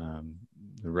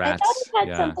 The rats, I thought it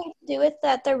had something to do with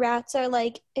that the rats are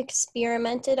like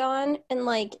experimented on and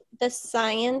like the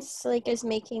science like is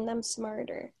making them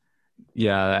smarter.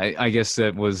 Yeah, I guess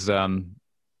it was the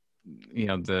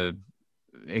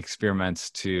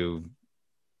experiments to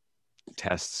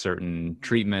test certain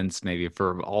treatments, maybe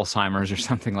for Alzheimer's or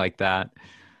something like that,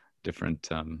 different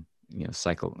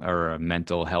cycle or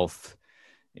mental health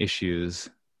issues.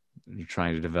 You're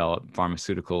trying to develop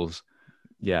pharmaceuticals.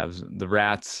 Yeah, it was the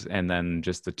rats and then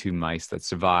just the two mice that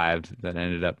survived that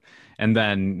ended up. And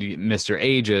then Mr.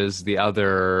 Ages, the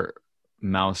other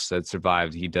mouse that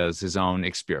survived, he does his own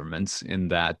experiments in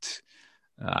that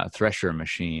thresher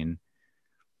machine.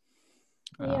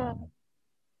 Yeah.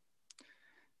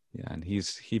 Yeah, and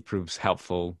he proves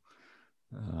helpful.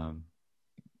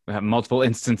 We have multiple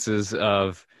instances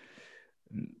of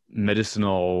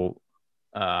medicinal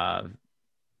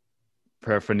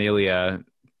paraphernalia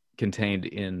contained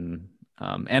in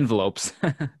envelopes.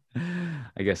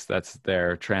 I guess that's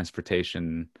their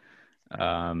transportation.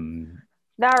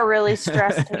 That really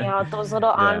stressed me out. Those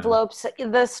little envelopes.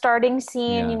 The starting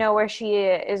scene, where she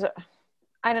is,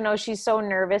 I don't know, she's so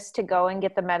nervous to go and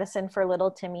get the medicine for little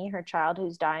Timmy, her child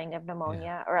who's dying of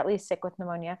pneumonia, or at least sick with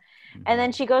pneumonia. Mm-hmm. And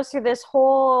then she goes through this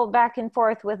whole back and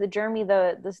forth with Jeremy,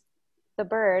 the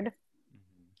bird.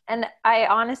 And I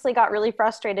honestly got really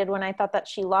frustrated when I thought that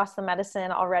she lost the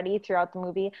medicine already throughout the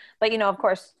movie. But, of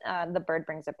course, the bird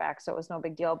brings it back, so it was no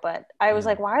big deal. But I was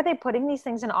like, why are they putting these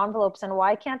things in envelopes? And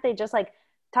why can't they just, like,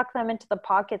 tuck them into the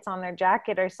pockets on their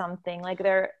jacket or something? Like,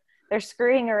 they're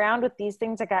scurrying around with these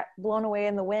things that got blown away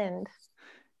in the wind.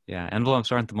 Yeah,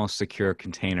 envelopes aren't the most secure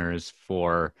containers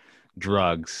for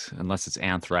drugs, unless it's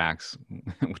anthrax,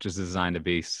 which is designed to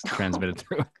be transmitted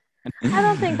through. I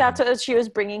don't think that's what she was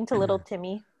bringing to little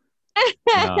Timmy.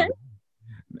 No.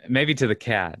 Maybe to the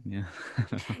cat. Yeah.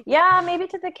 Yeah, maybe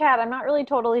to the cat. I'm not really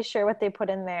totally sure what they put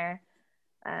in there.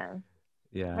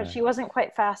 Yeah. But she wasn't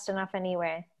quite fast enough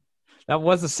anyway. That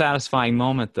was a satisfying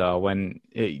moment, though, when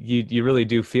you really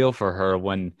do feel for her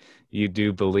when you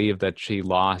do believe that she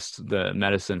lost the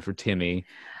medicine for Timmy.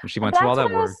 And she went through all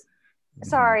that work.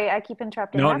 Sorry, I keep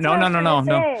interrupting.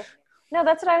 No. No,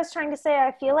 that's what I was trying to say.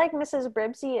 I feel like Mrs.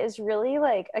 Bribsy is really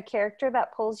like a character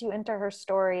that pulls you into her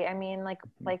story. I mean,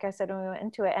 like I said when we went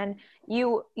into it, and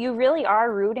you really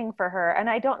are rooting for her. And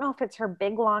I don't know if it's her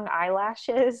big long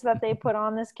eyelashes that they put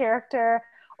on this character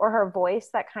or her voice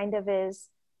that kind of is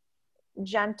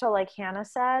gentle, like Hannah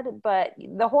said. But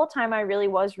the whole time I really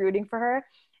was rooting for her.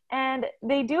 And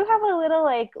they do have a little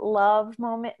like love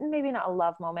moment, maybe not a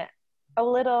love moment,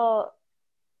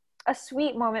 a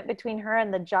sweet moment between her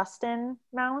and the Justin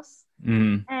mouse.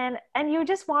 Mm. And you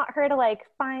just want her to like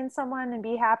find someone and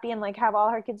be happy and like have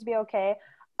all her kids be okay.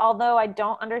 Although I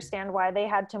don't understand why they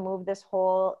had to move this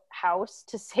whole house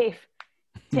to save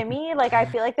Timmy. Like I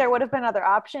feel like there would have been other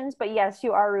options, but yes,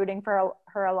 you are rooting for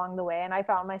her along the way. And I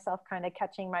found myself kind of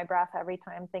catching my breath every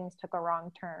time things took a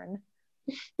wrong turn.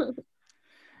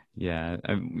 Yeah.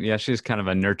 She's kind of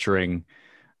a nurturing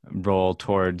role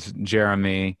towards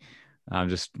Jeremy.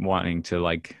 Just wanting to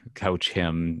like coach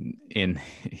him in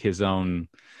his own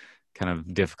kind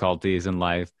of difficulties in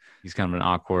life. He's kind of an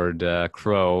awkward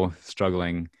crow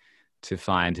struggling to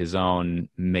find his own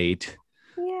mate.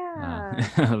 Yeah.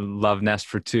 Love nest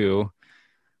for two.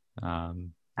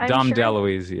 I'm Dom sure.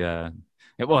 DeLuise, yeah.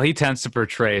 Well, he tends to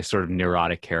portray sort of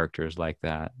neurotic characters like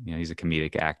that. He's a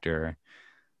comedic actor,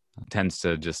 tends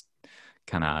to just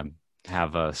kind of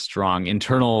have a strong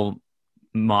internal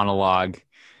monologue.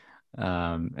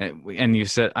 And you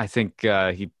said, I think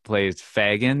he plays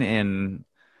Fagin in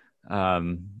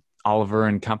Oliver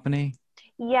and Company.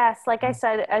 Yes, like I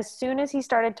said, as soon as he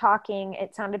started talking,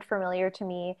 it sounded familiar to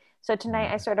me. So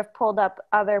tonight I sort of pulled up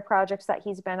other projects that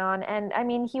he's been on. And I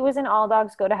mean, he was in All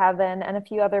Dogs Go to Heaven and a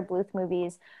few other Bluth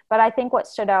movies. But I think what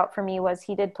stood out for me was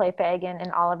he did play Fagin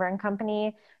in Oliver and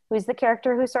Company, who's the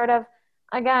character who sort of,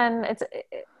 again,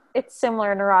 it's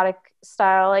similar neurotic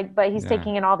style, like, but he's Yeah.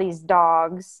 taking in all these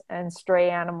dogs and stray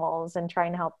animals and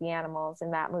trying to help the animals in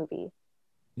that movie.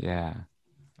 Yeah.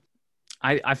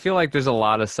 I feel like there's a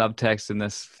lot of subtext in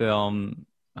this film.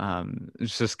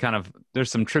 It's just kind of,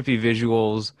 there's some trippy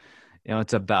visuals.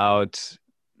 It's about,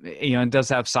 it does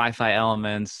have sci-fi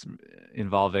elements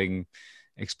involving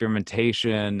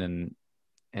experimentation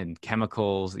and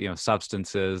chemicals,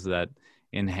 substances that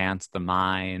enhance the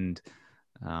mind.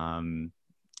 Um,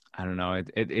 I don't know.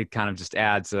 It kind of just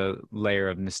adds a layer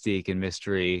of mystique and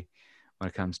mystery when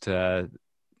it comes to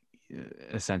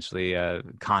essentially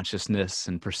consciousness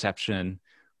and perception,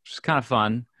 which is kind of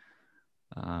fun.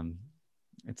 Um,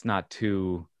 it's not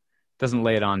too, doesn't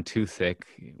lay it on too thick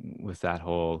with that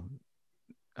whole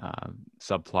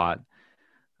subplot.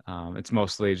 It's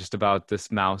mostly just about this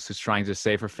mouse who's trying to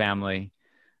save her family.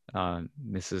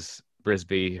 Mrs.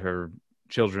 Brisby, her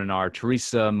children are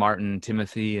Teresa, Martin,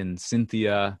 Timothy, and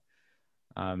Cynthia.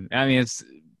 I mean, it's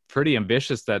pretty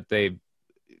ambitious that they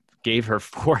gave her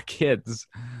 4 kids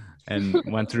and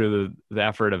went through the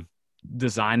effort of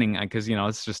designing, because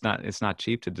it's not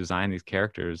cheap to design these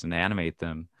characters and animate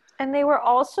them. And they were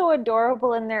also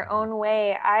adorable in their own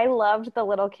way. I loved the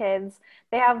little kids.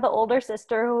 They have the older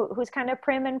sister who's kind of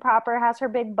prim and proper, has her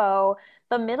big bow.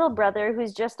 The middle brother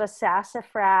who's just a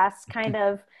sassafras, kind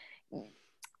of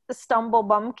stumble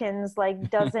bumpkins, like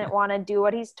doesn't want to do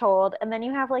what he's told. And then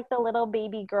you have like the little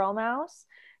baby girl mouse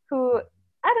who,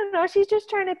 I don't know, she's just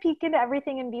trying to peek into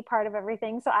everything and be part of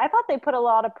everything. So I thought they put a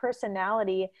lot of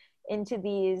personality into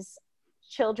these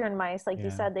children mice. Like you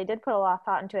said, they did put a lot of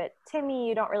thought into it. Timmy,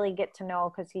 you don't really get to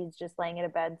know because he's just laying in a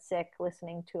bed sick,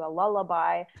 listening to a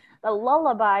lullaby. The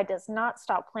lullaby does not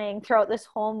stop playing throughout this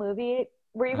whole movie.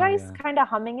 Were you guys kind of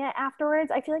humming it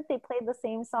afterwards? I feel like they played the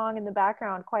same song in the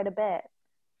background quite a bit.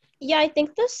 Yeah, I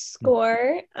think the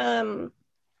score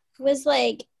was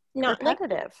like not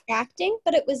repetitive, like acting,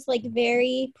 but it was like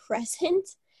very present.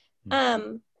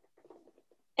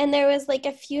 And there was like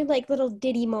a few like little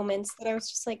ditty moments that I was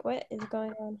just like, what is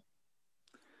going on?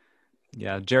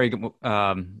 Yeah, Jerry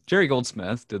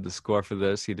Goldsmith did the score for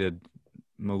this. He did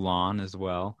Mulan as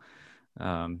well.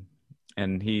 And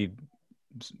he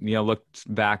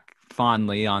looked back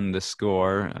fondly on the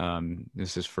score. This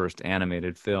is his first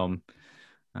animated film.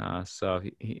 So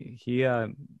he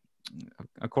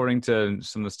according to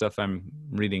some of the stuff I'm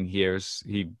reading here,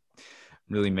 he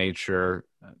really made sure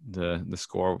the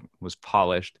score was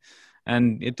polished,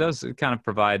 and it kind of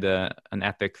provide an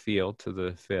epic feel to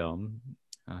the film.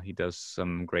 He does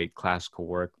some great classical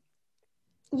work.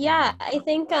 Yeah, I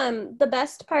think the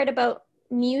best part about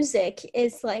music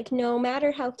is like no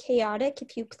matter how chaotic,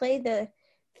 if you play the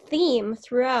theme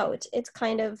throughout, it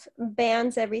kind of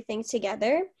bands everything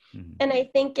together. Mm-hmm. And I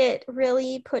think it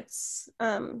really puts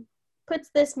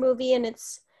this movie in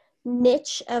its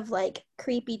niche of like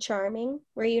creepy charming,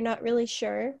 where you're not really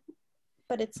sure,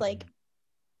 but it's like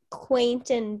quaint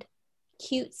and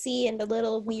cutesy and a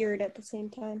little weird at the same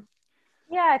time.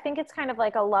 Yeah, I think it's kind of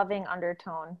like a loving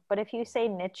undertone. But if you say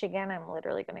niche again, I'm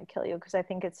literally going to kill you because I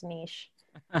think it's niche.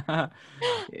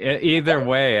 Either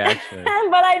way, actually.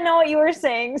 But I know what you were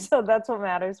saying, so that's what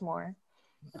matters more.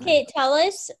 Okay, tell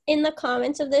us in the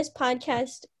comments of this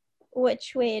podcast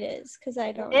which way it is, because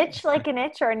I don't Niche like an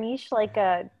itch or niche like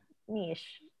a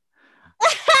niche.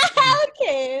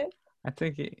 Okay. I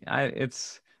think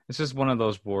it's just one of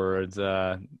those words,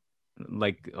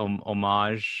 like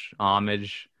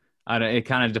homage. It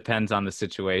kind of depends on the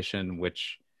situation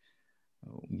which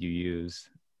you use.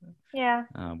 Yeah.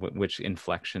 Which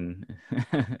inflection.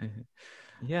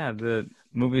 Yeah, the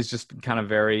movie is just kind of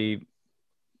very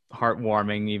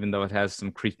heartwarming, even though it has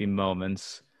some creepy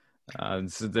moments.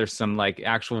 So there's some like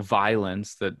actual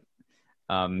violence that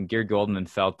Gary Goldman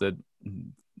felt that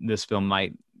this film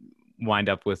might wind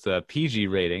up with a PG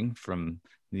rating from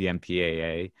the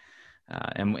MPAA,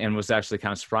 and was actually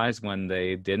kind of surprised when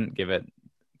they didn't give it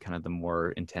kind of the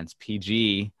more intense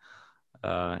PG,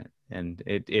 and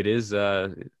it is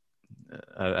a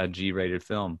G-rated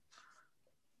film.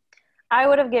 I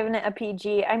would have given it a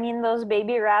PG. I mean, those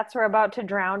baby rats were about to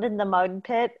drown in the mud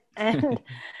pit and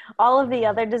all of the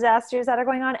other disasters that are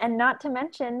going on. And not to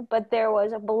mention, but there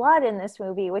was blood in this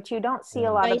movie, which you don't see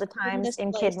a lot of the times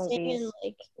in kid movies. And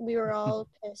like we were all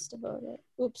pissed about it.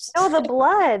 Oops. No, the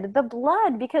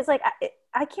blood, because like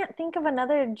I can't think of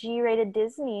another G-rated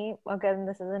Disney. Again,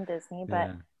 this isn't Disney,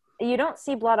 but you don't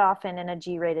see blood often in a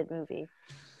G-rated movie.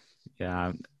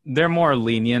 Yeah, they're more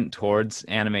lenient towards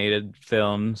animated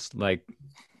films. Like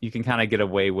you can kind of get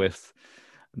away with,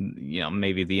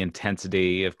 maybe the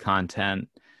intensity of content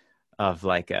of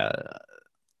like a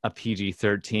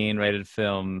PG-13 rated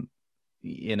film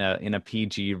in a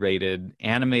PG rated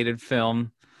animated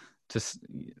film, to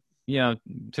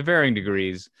varying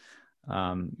degrees.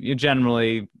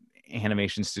 Generally,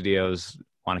 animation studios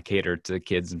want to cater to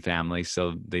kids and families,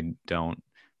 so they don't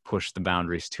push the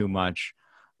boundaries too much.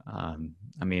 I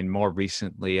mean, more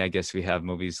recently, I guess we have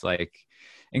movies like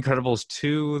Incredibles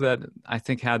 2 that I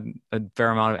think had a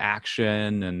fair amount of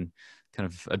action and kind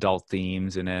of adult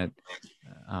themes in it,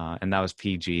 and that was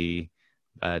PG.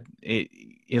 But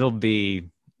it'll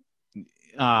maybe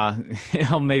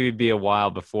be a while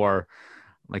before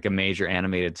like a major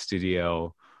animated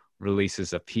studio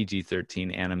releases a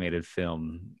PG-13 animated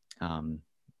film.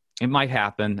 It might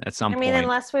happen at some point.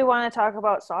 Unless we want to talk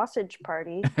about Sausage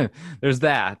Party. There's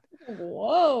that.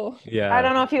 Whoa. Yeah. I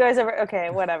don't know if you guys ever...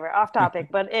 Okay, whatever. Off topic.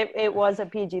 But it was a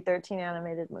PG-13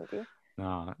 animated movie.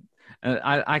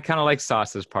 I kind of like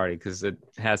Sausage Party because it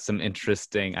has some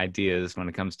interesting ideas when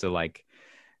it comes to like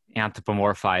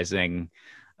anthropomorphizing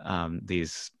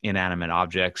these inanimate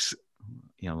objects,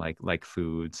 like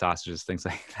food, sausages, things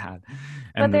like that.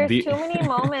 And but there's too many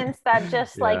moments that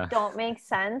just like don't make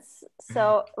sense.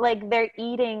 So like they're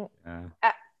eating.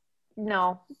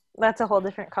 No, that's a whole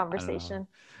different conversation.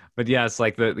 But yeah, it's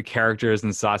like the characters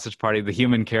in Sausage Party, the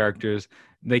human characters,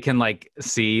 they can like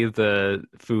see the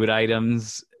food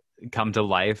items come to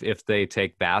life if they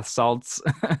take bath salts.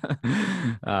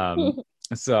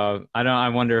 So I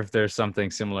wonder if there's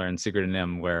something similar in Secret of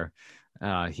NIMH where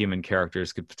human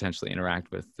characters could potentially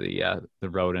interact with the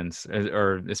rodents,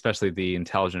 or especially the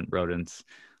intelligent rodents,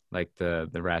 like the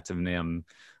rats of NIMH,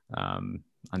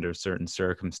 under certain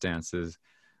circumstances.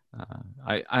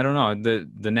 I don't know,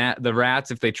 the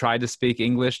rats, if they tried to speak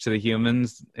English to the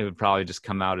humans, it would probably just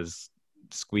come out as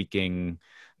squeaking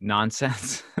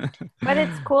nonsense. But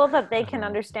it's cool that they can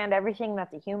understand everything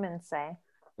that the humans say.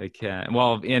 They can.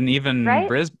 Well, and even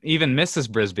right? even Mrs.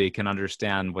 Brisby can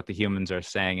understand what the humans are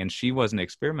saying, and she wasn't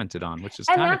experimented on, which is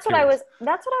kind of that's what I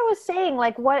was saying.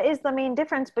 Like, what is the main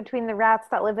difference between the rats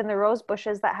that live in the rose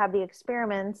bushes that have the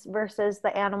experiments versus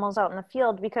the animals out in the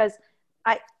field? Because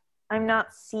I'm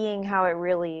not seeing how it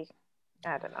really,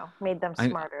 I don't know, made them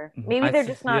smarter. Maybe they're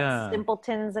just not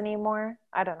simpletons anymore.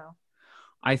 I don't know.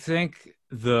 I think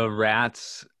the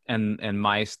rats and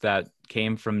mice that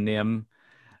came from NIMH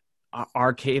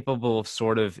are capable of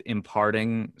sort of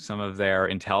imparting some of their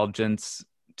intelligence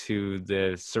to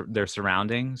their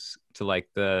surroundings, to like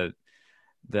the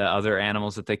other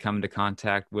animals that they come into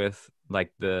contact with,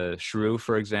 like the shrew,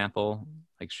 for example.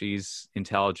 Like, she's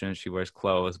intelligent, she wears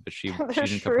clothes, but the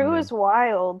shrew is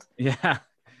wild. Yeah.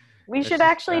 We should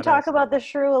actually talk about the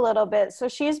shrew a little bit. So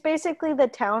she's basically the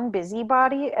town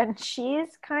busybody, and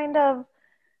she's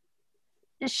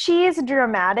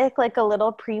dramatic, like a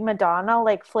little prima donna,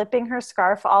 like flipping her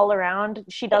scarf all around.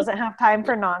 She doesn't have time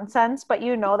for nonsense, but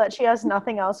you know that she has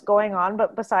nothing else going on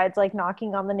but besides like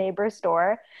knocking on the neighbor's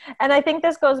door. And I think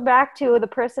this goes back to the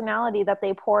personality that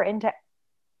they pour into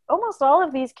almost all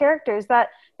of these characters, that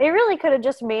they really could have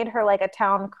just made her like a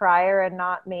town crier and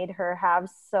not made her have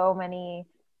so many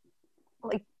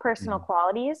like personal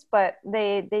qualities, but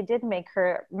they did make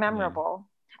her memorable.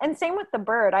 And same with the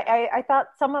bird. I thought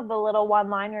some of the little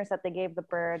one-liners that they gave the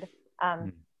bird,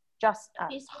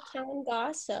 she's a town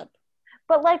gossip.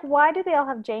 But like, why do they all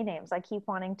have J names? I keep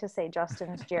wanting to say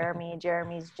Justin's Jeremy,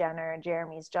 Jeremy's Jenner,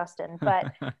 Jeremy's Justin.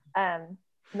 But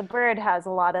the bird has a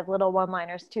lot of little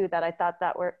one-liners too that I thought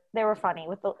they were funny.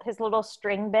 With his little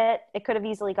string bit, it could have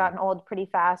easily gotten old pretty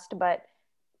fast, but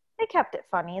they kept it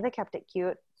funny. They kept it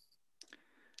cute.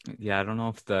 Yeah, I don't know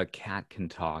if the cat can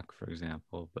talk, for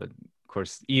example, but of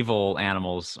course, evil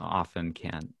animals often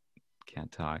can't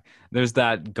talk. There's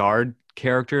that guard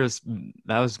character.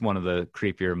 That was one of the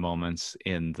creepier moments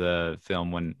in the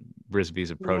film when Brisby's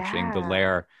approaching the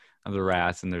lair of the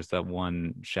rats, and there's that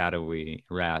one shadowy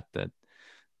rat that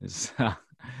is.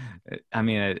 I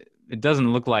mean, it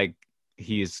doesn't look like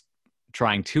he's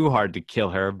trying too hard to kill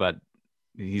her, but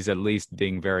he's at least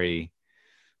being very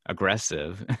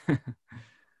aggressive.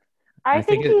 I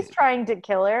think he's trying to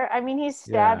kill her. I mean, he's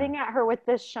stabbing at her with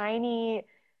this shiny,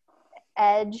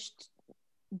 edged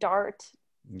dart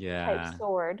Yeah. type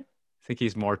sword. I think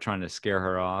he's more trying to scare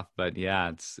her off, but yeah,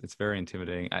 it's very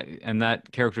intimidating. And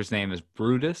that character's name is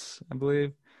Brutus, I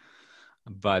believe,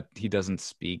 but he doesn't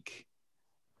speak.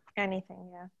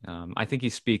 Anything, yeah. I think he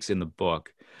speaks in the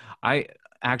book. I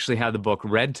actually had the book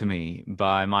read to me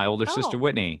by my older sister Oh.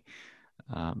 Whitney.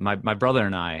 My brother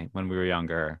and I, when we were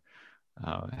younger,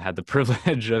 had the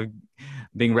privilege of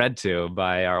being read to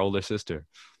by our older sister.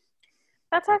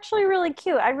 That's actually really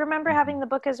cute. I remember having the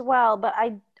book as well, but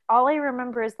all I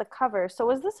remember is the cover. So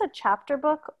was this a chapter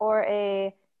book or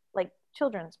a like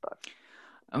children's book?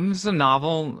 It's a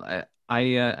novel.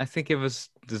 I think it was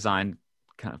designed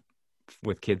kind of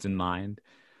with kids in mind,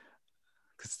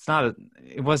 because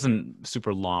it wasn't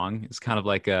super long. It's kind of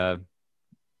like a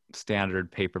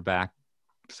standard paperback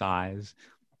size.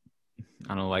 I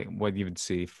don't know, like what you would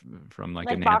see from like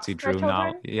a Nancy Drew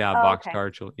novel. Yeah,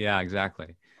 boxcar children. Yeah,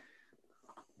 exactly.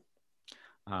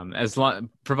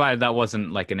 Provided that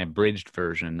wasn't like an abridged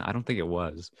version. I don't think it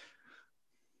was.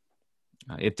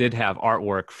 It did have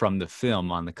artwork from the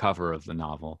film on the cover of the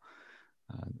novel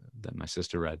that my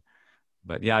sister read.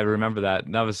 But yeah, I remember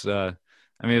that. That was, it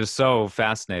was so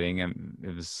fascinating,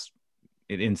 and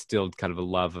it instilled kind of a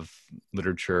love of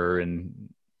literature in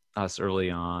us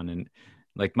early on. And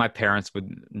like my parents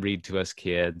would read to us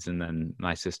kids, and then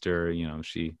my sister,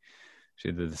 she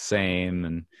did the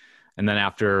same. And then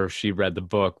after she read the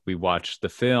book, we watched the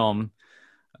film.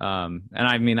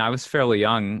 And I was fairly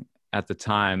young at the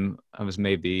time. I was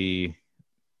maybe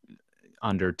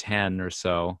under 10 or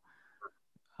so.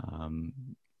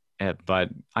 But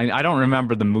I don't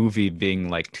remember the movie being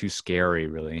like too scary,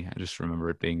 really. I just remember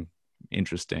it being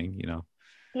interesting.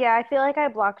 Yeah, I feel like I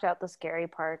blocked out the scary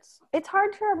parts. It's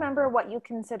hard to remember what you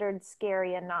considered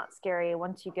scary and not scary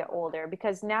once you get older,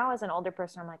 because now as an older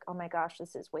person, I'm like, oh my gosh,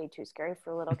 this is way too scary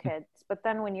for little kids. But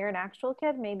then when you're an actual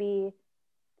kid, maybe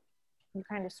you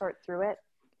kind of sort through it.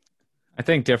 I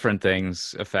think different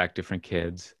things affect different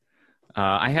kids.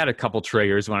 I had a couple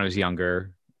triggers when I was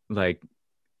younger, like,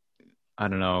 I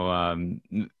don't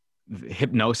know,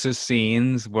 hypnosis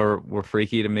scenes were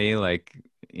freaky to me, like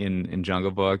in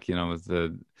Jungle Book, with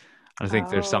I think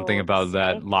there's something about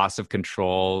that loss of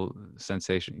control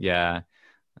sensation. Yeah.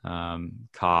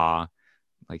 Ka,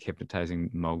 like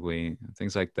hypnotizing Mowgli,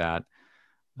 things like that.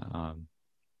 I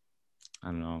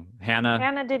don't know.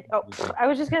 Hannah did. Oh, I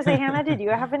was just gonna say, Hannah, did you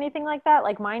have anything like that?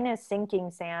 Like mine is Sinking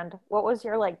Sand. What was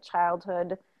your like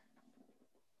childhood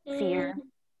fear?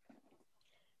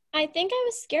 I think I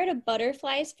was scared of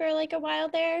butterflies for like a while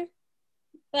there,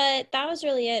 but that was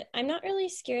really it. I'm not really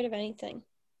scared of anything.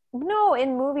 No,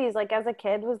 in movies, like as a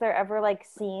kid, was there ever like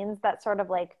scenes that sort of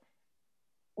like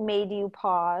made you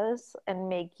pause and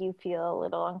make you feel a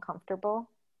little uncomfortable?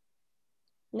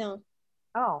 No.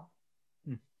 Oh.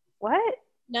 What?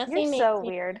 Nothing. You're so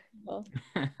weird.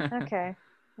 Okay.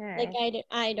 Right. Like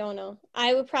I don't know.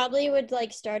 I would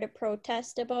like start a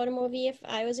protest about a movie if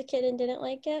I was a kid and didn't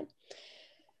like it.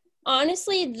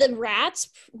 Honestly, the rats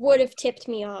would have tipped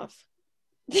me off.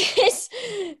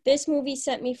 This movie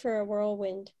sent me for a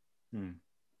whirlwind.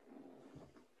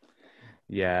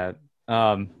 Yeah.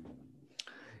 Kind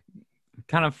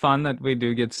of fun that we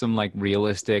do get some like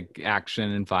realistic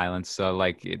action and violence. So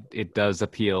like it does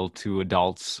appeal to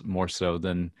adults more so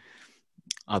than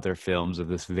other films of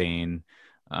this vein.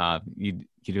 You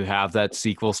do have that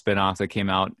sequel spinoff that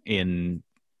came out in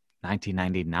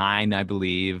 1999, I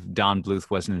believe. Don Bluth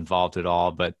wasn't involved at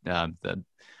all, but the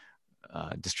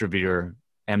distributor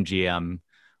MGM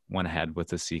went ahead with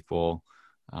the sequel.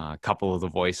 A couple of the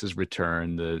voices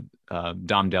returned.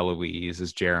 Dom DeLuise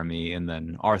as Jeremy, and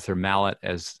then Arthur Mallet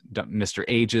as Mr.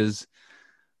 Ages.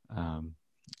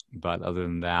 But other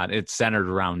than that, it's centered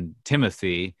around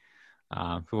Timothy,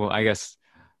 who I guess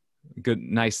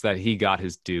nice that he got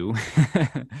his due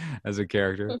as a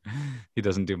character. He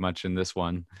doesn't do much in this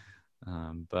one,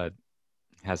 but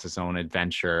has his own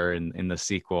adventure in the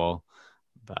sequel.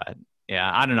 But yeah,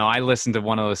 I don't know. I listened to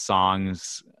one of those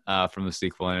songs from the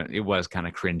sequel, and it was kind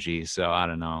of cringy. So I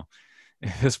don't know.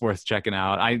 It's worth checking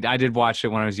out. I did watch it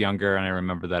when I was younger, and I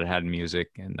remember that it had music,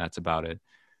 and that's about it.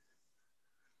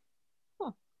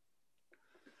 Huh.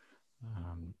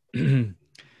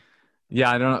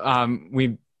 Yeah, I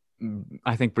don't.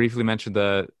 I think briefly mentioned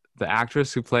the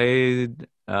actress who played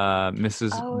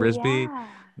Mrs. Brisby. Yeah.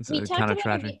 We talked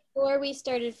about it before we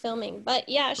started filming, but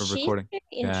yeah, she's very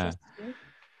interesting.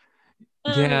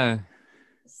 Yeah.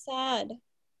 Sad.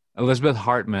 Elizabeth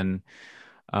Hartman.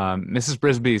 Mrs.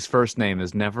 Brisby's first name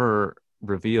is never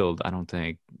revealed, I don't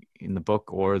think, in the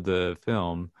book or the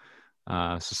film.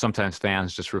 So sometimes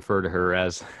fans just refer to her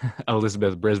as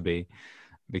Elizabeth Brisby.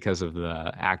 because of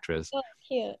the actress. Oh,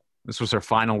 cute. This was her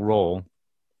final role.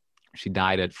 She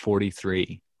died at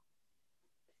 43.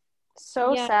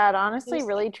 So Yeah. sad, honestly,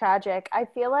 really tragic. I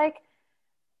feel like,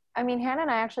 I mean, Hannah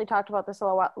and I actually talked about this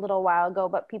a little while ago,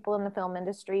 but people in the film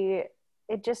industry,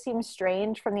 it just seems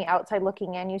strange from the outside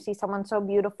looking in. You see someone so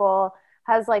beautiful,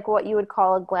 has like what you would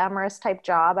call a glamorous type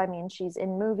job. I mean, she's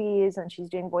in movies and she's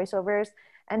doing voiceovers.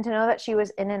 And to know that she was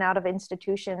in and out of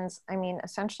institutions, I mean,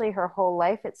 essentially her whole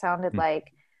life, it sounded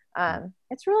like,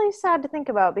 it's really sad to think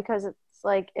about, because it's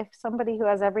like if somebody who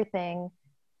has everything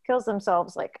kills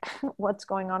themselves, like what's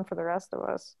going on for the rest of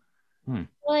us? Well,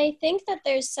 I think that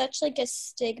there's such like a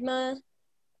stigma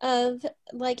of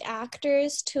like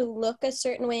actors to look a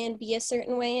certain way and be a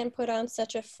certain way and put on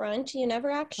such a front. You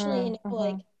never actually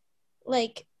know,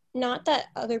 like not that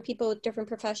other people with different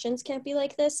professions can't be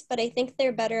like this, but I think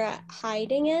they're better at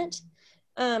hiding it.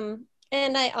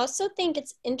 And I also think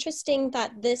it's interesting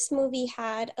that this movie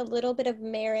had a little bit of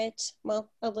merit.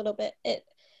 Well, a little bit. It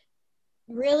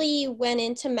really went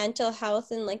into mental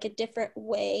health in like a different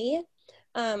way,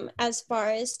 as far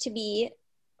as to be,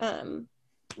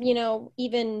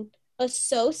 even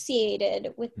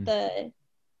associated with the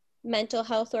mental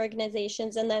health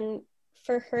organizations. And then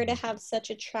for her to have such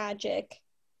a tragic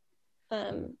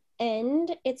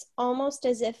end, it's almost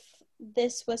as if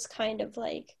this was kind of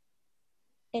like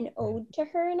an ode to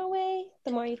her in a way,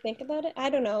 the more you think about it. I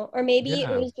don't know. Or maybe it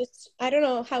was just, I don't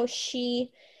know how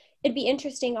it'd be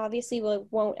interesting, obviously we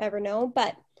won't ever know,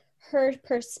 but her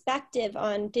perspective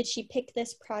on, did she pick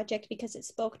this project because it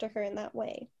spoke to her in that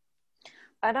way?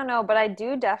 I don't know, but I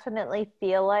do definitely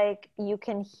feel like you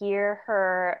can hear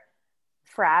her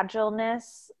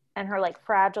fragileness and her like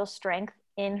fragile strength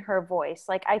in her voice.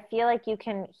 Like I feel like you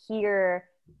can hear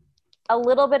a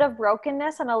little bit of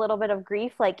brokenness and a little bit of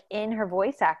grief like in her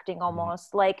voice acting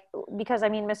almost. Like, because I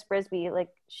mean Miss Frisby, like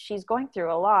she's going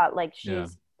through a lot. Like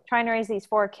she's trying to raise these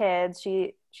 4 kids.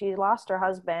 She lost her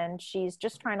husband. She's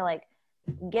just trying to like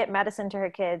get medicine to her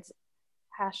kids.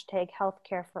 Hashtag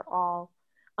healthcare for all.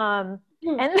 And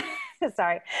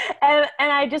sorry. And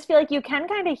I just feel like you can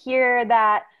kind of hear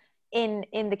that in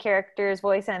the character's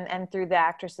voice and through the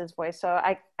actress's voice. So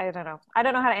I don't know. I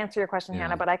don't know how to answer your question,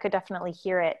 Hannah, but I could definitely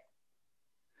hear it.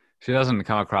 She doesn't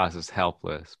come across as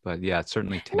helpless, but yeah, it's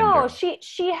certainly tender. No, she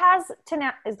has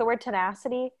is the word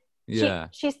tenacity? Yeah.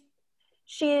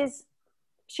 She's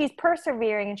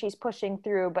persevering and she's pushing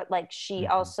through, but like she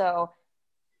also,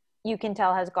 you can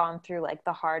tell, has gone through like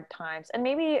the hard times. And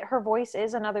maybe her voice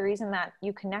is another reason that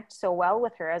you connect so well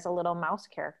with her as a little mouse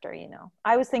character, you know.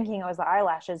 I was thinking it was the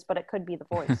eyelashes, but it could be the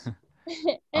voice.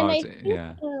 And I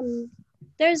think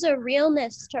there's a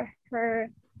realness to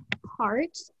her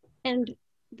heart. And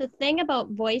the thing about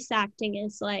voice acting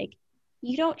is like,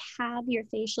 you don't have your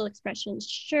facial expressions.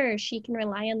 Sure, she can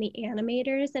rely on the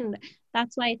animators, and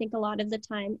that's why I think a lot of the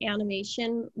time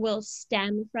animation will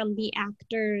stem from the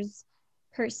actor's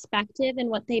perspective and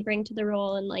what they bring to the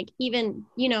role. And like, even,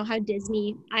 you know, how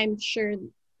Disney, I'm sure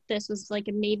this was like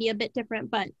maybe a bit different,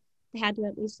 but they had to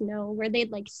at least know where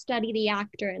they'd like study the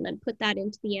actor and then put that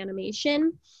into the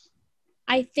animation.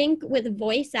 I think with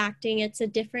voice acting, it's a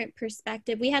different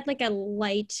perspective. We had like a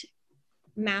light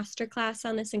masterclass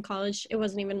on this in college. It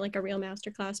wasn't even like a real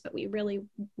masterclass, but we really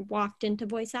walked into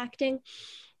voice acting.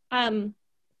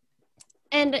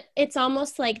 And it's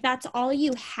almost like that's all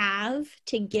you have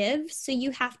to give. So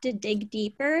you have to dig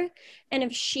deeper. And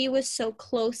if she was so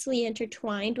closely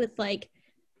intertwined with like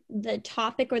the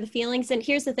topic or the feelings, and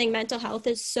here's the thing, mental health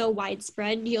is so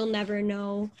widespread, you'll never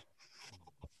know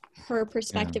her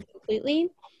perspective completely.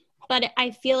 But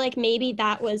I feel like maybe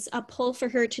that was a pull for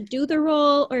her to do the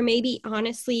role, or maybe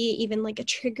honestly even like a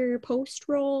trigger post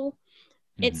role.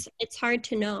 It's hard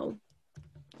to know.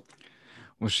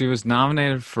 Well, she was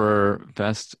nominated for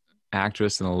Best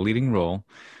Actress in a Leading Role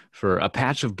for A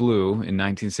Patch of Blue in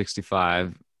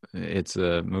 1965. It's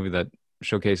a movie that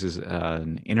showcases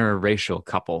an interracial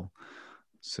couple.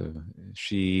 So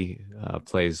she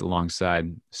plays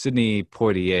alongside Sidney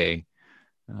Poitier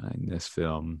in this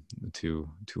film to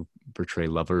portray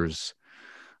lovers.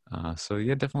 So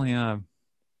yeah, definitely a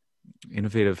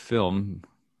innovative film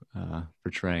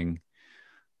portraying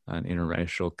an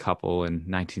interracial couple in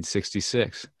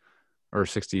 1966 or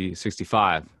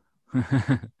 65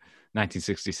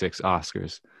 1966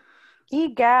 Oscars.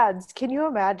 Egads, can you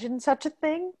imagine such a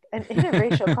thing? An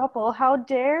interracial couple, how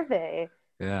dare they?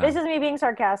 Yeah, this is me being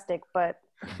sarcastic, but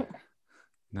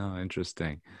no,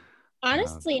 interesting.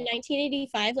 Honestly,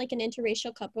 1985, like an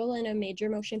interracial couple in a major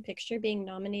motion picture being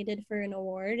nominated for an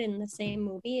award in the same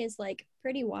movie is like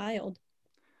pretty wild.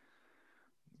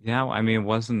 Yeah, I mean,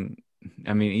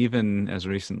 even as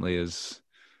recently as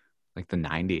like the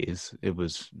 90s, it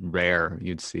was rare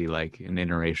you'd see like an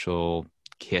interracial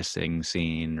kissing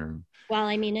scene or Well,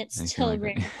 I mean, it's anything still like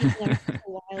rare. People are that.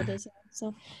 so wild as well,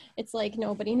 so it's like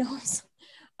nobody knows.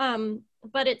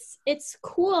 But it's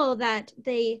cool that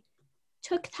they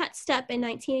took that step in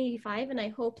 1985, and I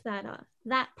hope that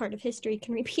that part of history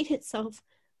can repeat itself.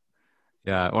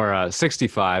 Yeah, or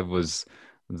 65 was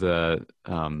a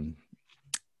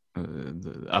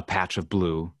patch of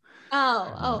blue.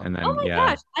 Oh And oh then my yeah,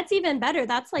 gosh, that's even better.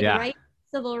 That's like yeah, right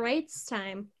civil rights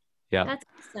time. yeah. That's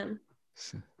awesome.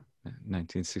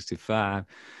 1965.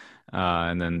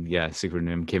 And then yeah, Secret of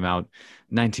NIMH came out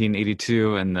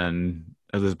 1982, and then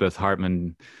Elizabeth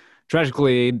Hartman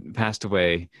tragically passed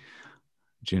away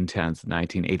June 10th,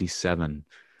 1987.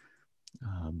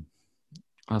 Um,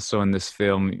 Also in this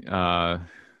film,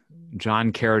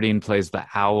 John Carradine plays the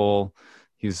owl.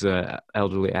 He's an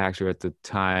elderly actor at the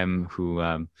time who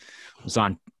was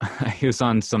on he was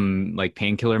on some like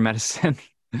painkiller medicine,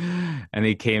 and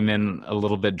he came in a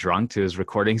little bit drunk to his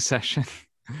recording session.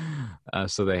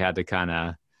 So they had to kind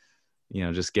of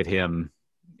just get him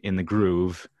in the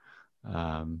groove.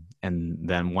 And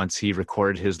then once he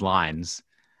recorded his lines,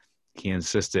 he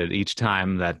insisted each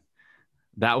time that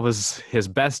that was his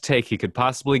best take he could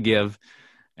possibly give.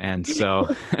 And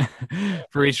so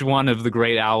for each one of the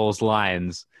Great Owl's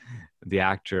lines, the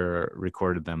actor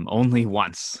recorded them only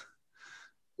once.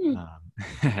 Hmm.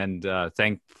 And It's a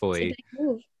thankfully, big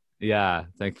move.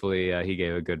 he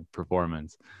gave a good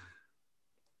performance.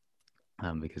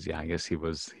 Because I guess he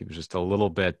was just a little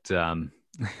bit, I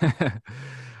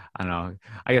don't know,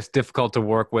 I guess difficult to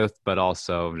work with, but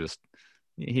also just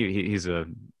he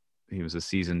was a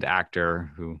seasoned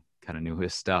actor who kind of knew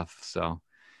his stuff. So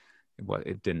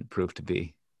it didn't prove to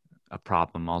be a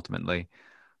problem ultimately.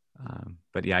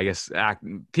 But yeah, I guess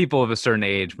people of a certain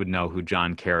age would know who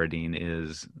John Carradine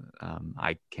is.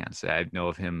 I can't say I know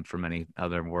of him from any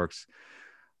other works.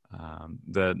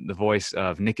 The voice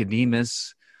of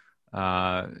Nicodemus,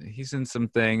 he's in some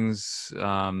things.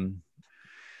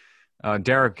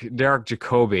 Derek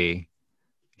Jacobi,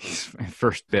 he's my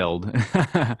first build.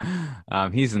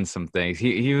 He's in some things.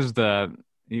 He was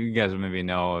you guys maybe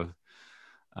know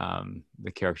of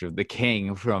the character of the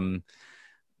king from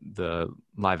the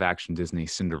live action Disney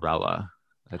Cinderella.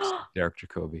 That's Derek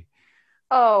Jacobi.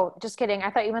 Oh, just kidding. I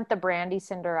thought you meant the Brandy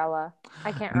Cinderella.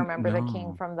 I can't remember the king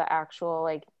No. from the actual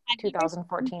like Have you ever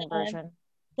 2014 seen version.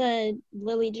 the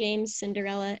Lily James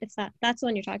Cinderella? If that's the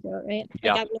one you're talking about, right? Like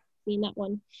Yep. I've never seen that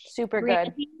one. Super good.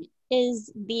 Brandy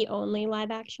is the only live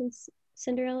action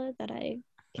Cinderella that I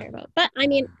care about. But I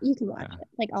mean, you can watch it.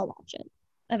 Like I'll watch it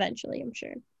eventually, I'm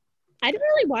sure. I don't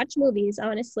really watch movies,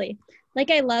 honestly.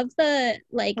 Like I love the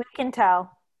like We can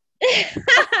tell.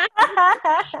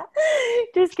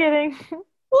 Just kidding.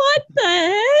 what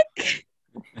the heck?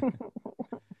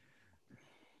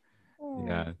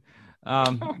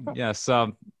 Yeah.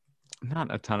 So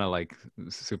not a ton of like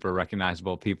super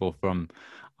recognizable people from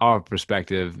our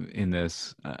perspective in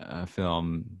this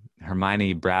film.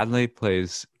 Hermione Bradley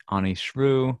plays Annie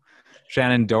Shrew.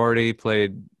 Shannon Doherty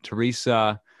played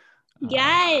Teresa.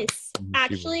 Yes. She was-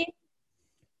 Actually,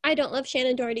 I don't love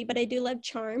Shannon Doherty, but I do love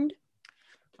Charmed.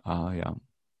 Yeah.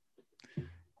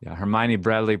 Yeah, Hermione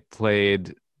Bradley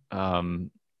played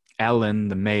Ellen,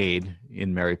 the maid,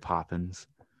 in Mary Poppins.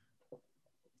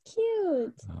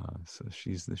 Cute. So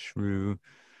she's the shrew.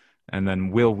 And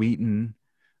then Will Wheaton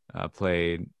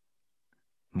played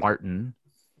Martin.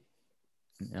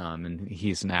 And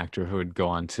he's an actor who would go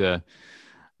on to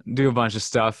do a bunch of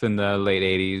stuff in the late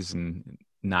 80s and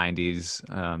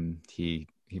 90s. He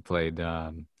played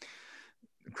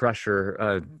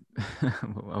Crusher.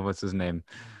 What's his name?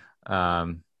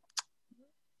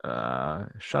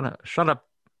 Shut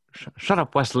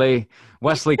up,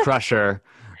 Wesley Crusher.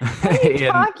 What are you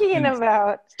talking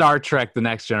about? Star Trek: The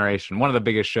Next Generation, one of the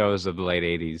biggest shows of the late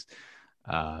 80s.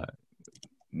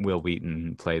 Will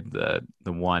Wheaton played the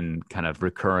one kind of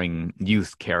recurring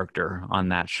youth character on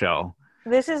that show.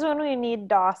 This is when we need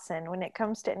Dawson when it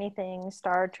comes to anything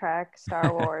Star Trek,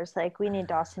 Star Wars. Like we need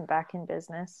Dawson back in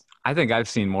business. I think I've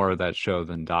seen more of that show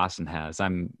than Dawson has.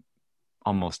 I'm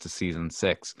almost to season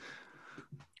 6.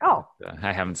 Oh,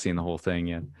 I haven't seen the whole thing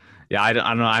yet. Yeah, I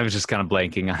don't know. I was just kind of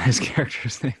blanking on his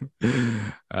character's name.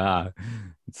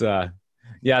 It's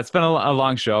been a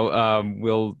long show.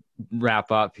 We'll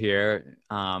wrap up here.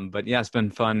 But yeah, it's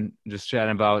been fun just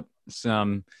chatting about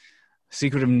some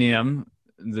Secret of NIMH.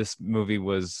 This movie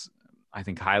was, I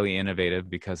think, highly innovative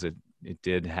because it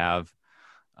did have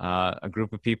a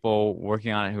group of people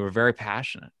working on it who were very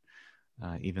passionate,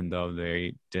 even though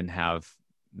they didn't have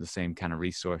the same kind of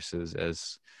resources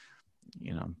as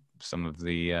some of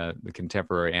the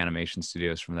contemporary animation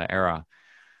studios from the era.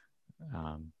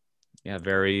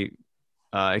 Very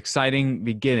exciting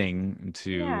beginning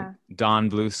to Don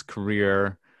Bluth's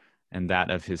career and that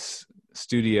of his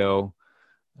studio.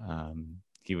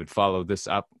 He would follow this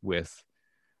up with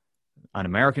An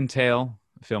American Tail,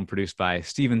 a film produced by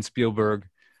Steven Spielberg.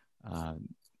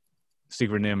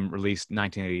 Secret of NIMH released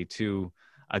 1982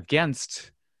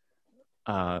 against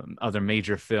other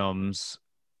major films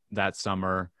that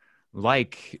summer,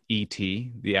 like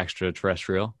E.T., the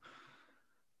Extraterrestrial.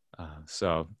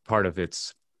 So part of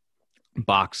its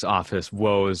box office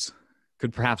woes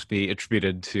could perhaps be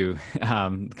attributed to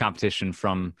competition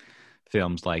from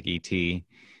films like E.T.,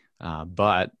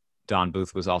 but Don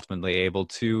Bluth was ultimately able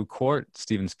to court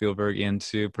Steven Spielberg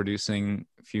into producing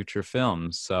future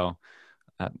films. So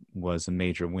that was a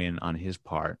major win on his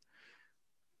part.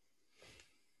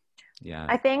 Yeah.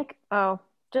 I think,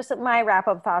 just my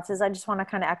wrap-up thoughts is I just want to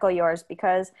kind of echo yours,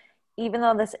 because even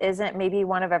though this isn't maybe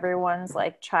one of everyone's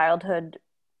like childhood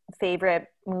favorite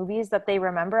movies that they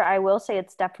remember, I will say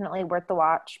it's definitely worth the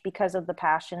watch because of the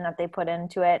passion that they put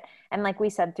into it. And like we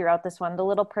said throughout this one, the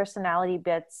little personality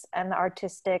bits and the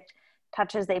artistic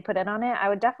touches they put in on it, I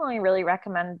would definitely really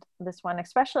recommend this one,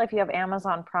 especially if you have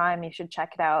Amazon Prime. You should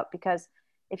check it out, because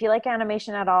if you like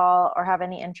animation at all or have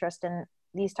any interest in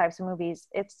these types of movies,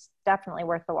 it's definitely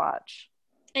worth the watch.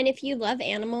 And if you love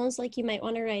animals, like, you might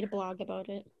want to write a blog about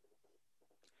it.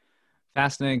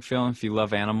 Fascinating film if you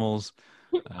love animals.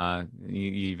 You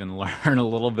even learn a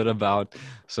little bit about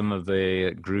some of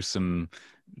the gruesome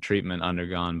treatment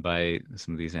undergone by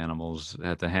some of these animals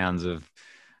at the hands of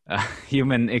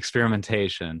human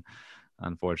experimentation,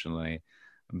 unfortunately.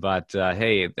 But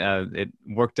hey, it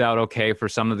worked out okay for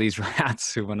some of these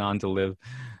rats who went on to live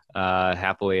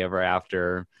happily ever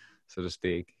after, so to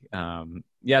speak.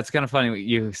 It's kind of funny.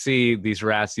 You see these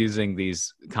rats using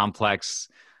these complex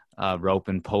rope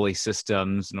and pulley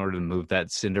systems in order to move that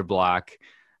cinder block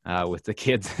with the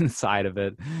kids inside of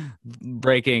it,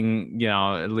 breaking,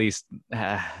 at least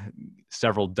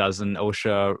several dozen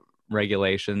OSHA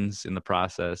regulations in the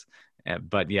process.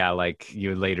 But like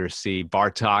you later see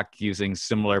Bartok using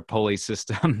similar pulley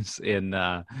systems in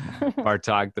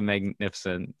Bartok the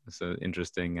Magnificent. So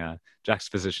interesting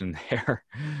juxtaposition there.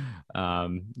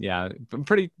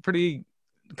 Pretty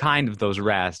kind of those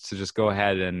rats to just go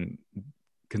ahead and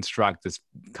construct this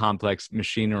complex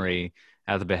machinery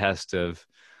at the behest of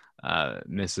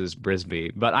Mrs.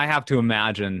 Brisby. But I have to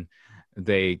imagine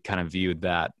they kind of viewed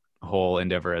that whole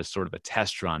endeavor as sort of a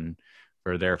test run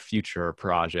for their future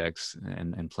projects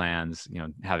and plans,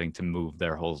 having to move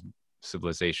their whole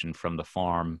civilization from the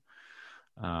farm.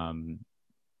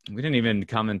 We didn't even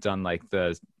comment on like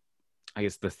the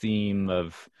theme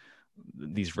of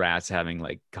these rats having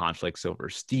like conflicts over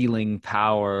stealing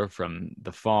power from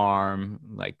the farm.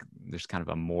 Like there's kind of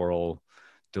a moral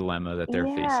dilemma that they're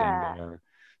facing there.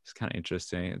 It's kind of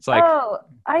interesting. It's like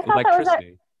I thought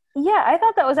electricity. I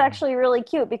thought that was actually really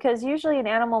cute, because usually in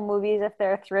animal movies, if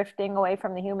they're thrifting away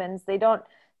from the humans, they don't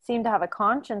seem to have a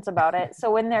conscience about it.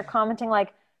 So when they're commenting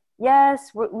like,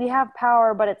 yes, we have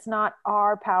power, but it's not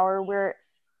our power.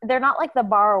 They're not like the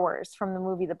borrowers from the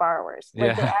movie The Borrowers.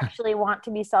 Like they actually want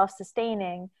to be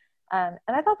self-sustaining. And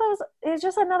I thought it was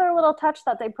just another little touch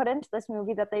that they put into this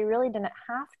movie that they really didn't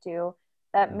have to,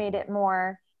 that made it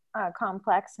more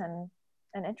complex and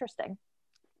interesting.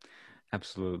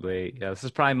 Absolutely. Yeah, this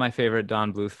is probably my favorite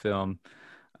Don Bluth film.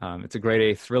 It's a grade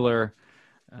A thriller.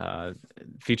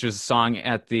 Features a song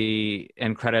at the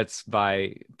end credits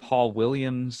by Paul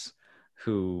Williams,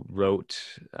 who wrote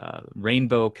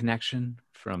Rainbow Connection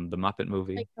from the Muppet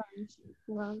movie.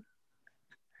 Wow.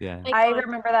 Yeah. I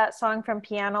remember that song from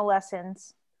piano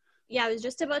lessons. Yeah, I was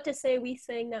just about to say we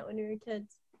sang that when we were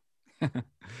kids.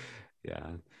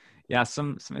 Yeah,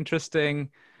 some interesting,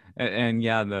 and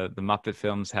the Muppet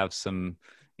films have some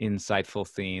insightful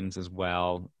themes as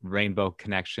well. Rainbow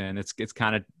Connection. It's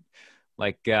kind of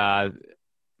like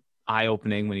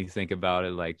eye-opening when you think about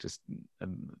it, like just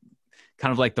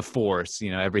kind of like the Force.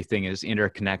 Everything is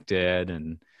interconnected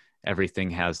and everything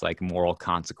has like moral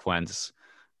consequence.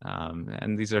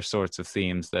 And these are sorts of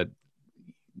themes that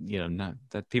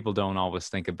that people don't always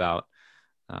think about.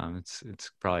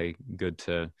 It's probably good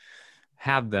to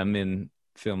have them in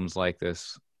films like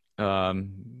this.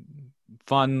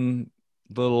 Fun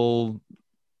little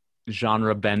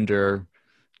genre bender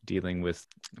dealing with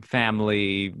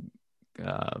family,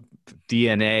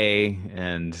 DNA,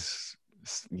 and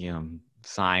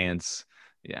science.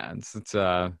 Yeah, it's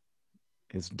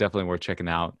is definitely worth checking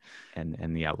out,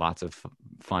 and yeah, lots of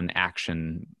fun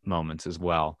action moments as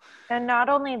well. And not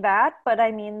only that, but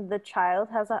I mean, the child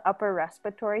has an upper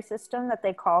respiratory system that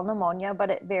they call pneumonia, but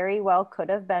it very well could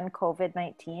have been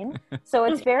COVID-19. So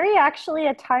it's very actually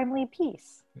a timely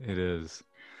piece. It is.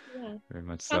 Yeah. Very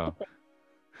much so.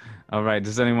 All right.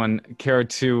 Does anyone care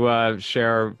to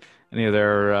share any of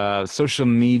their social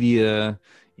media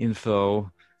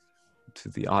info to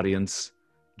the audience?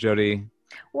 Jody?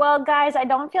 Well, guys, I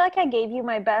don't feel like I gave you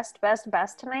my best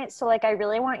tonight. So, like, I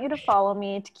really want you to follow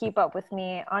me to keep up with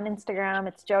me on Instagram.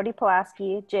 It's Jody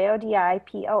Polasky,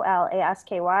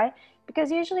 JODIPOLASKY,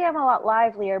 because usually I'm a lot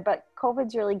livelier, but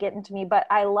COVID's really getting to me. But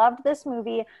I loved this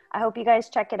movie. I hope you guys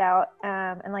check it out.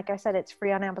 And like I said, it's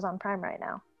free on Amazon Prime right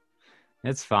now.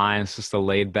 It's fine. It's just a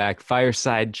laid back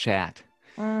fireside chat.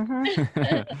 Mm-hmm.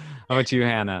 How about you,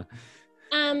 Hannah?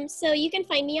 So you can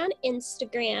find me on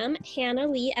Instagram, Hannah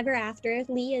Lee Ever After.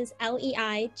 Lee is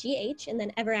Leigh, and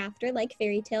then Ever After, like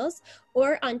fairy tales.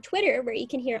 Or on Twitter, where you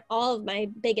can hear all of my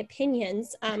big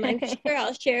opinions. I'm sure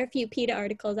I'll share a few PETA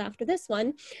articles after this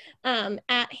one,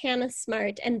 at Hannah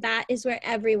Smart, and that is where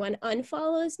everyone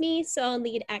unfollows me, so I'll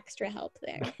need extra help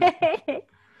there.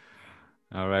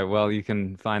 All right. Well, you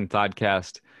can find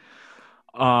Thodcast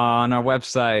on our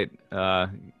website. I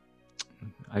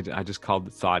just called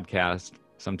it Thodcast.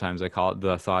 Sometimes I call it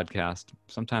the Thodcast.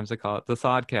 Sometimes I call it the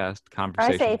Thodcast.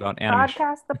 Conversations about animation.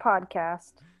 Thodcast the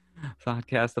podcast.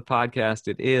 Thodcast the podcast.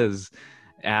 It is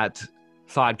at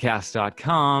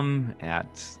Thodcast.com,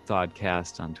 at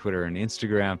Thodcast on Twitter and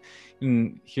Instagram. You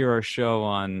can hear our show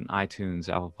on iTunes,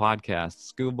 Apple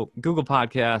Podcasts, Google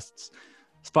Podcasts,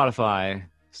 Spotify,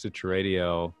 Stitcher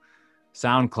Radio,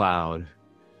 SoundCloud,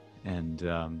 and you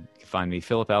can find me,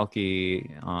 Philip Elke,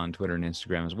 on Twitter and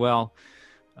Instagram as well.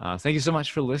 Thank you so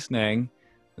much for listening.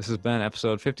 This has been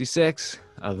episode 56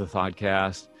 of the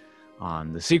Thodcast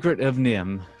on The Secret of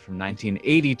NIMH from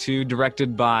 1982,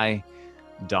 directed by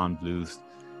Don Bluth.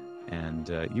 And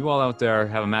you all out there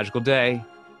have a magical day,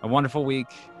 a wonderful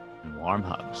week, and warm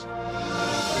hugs.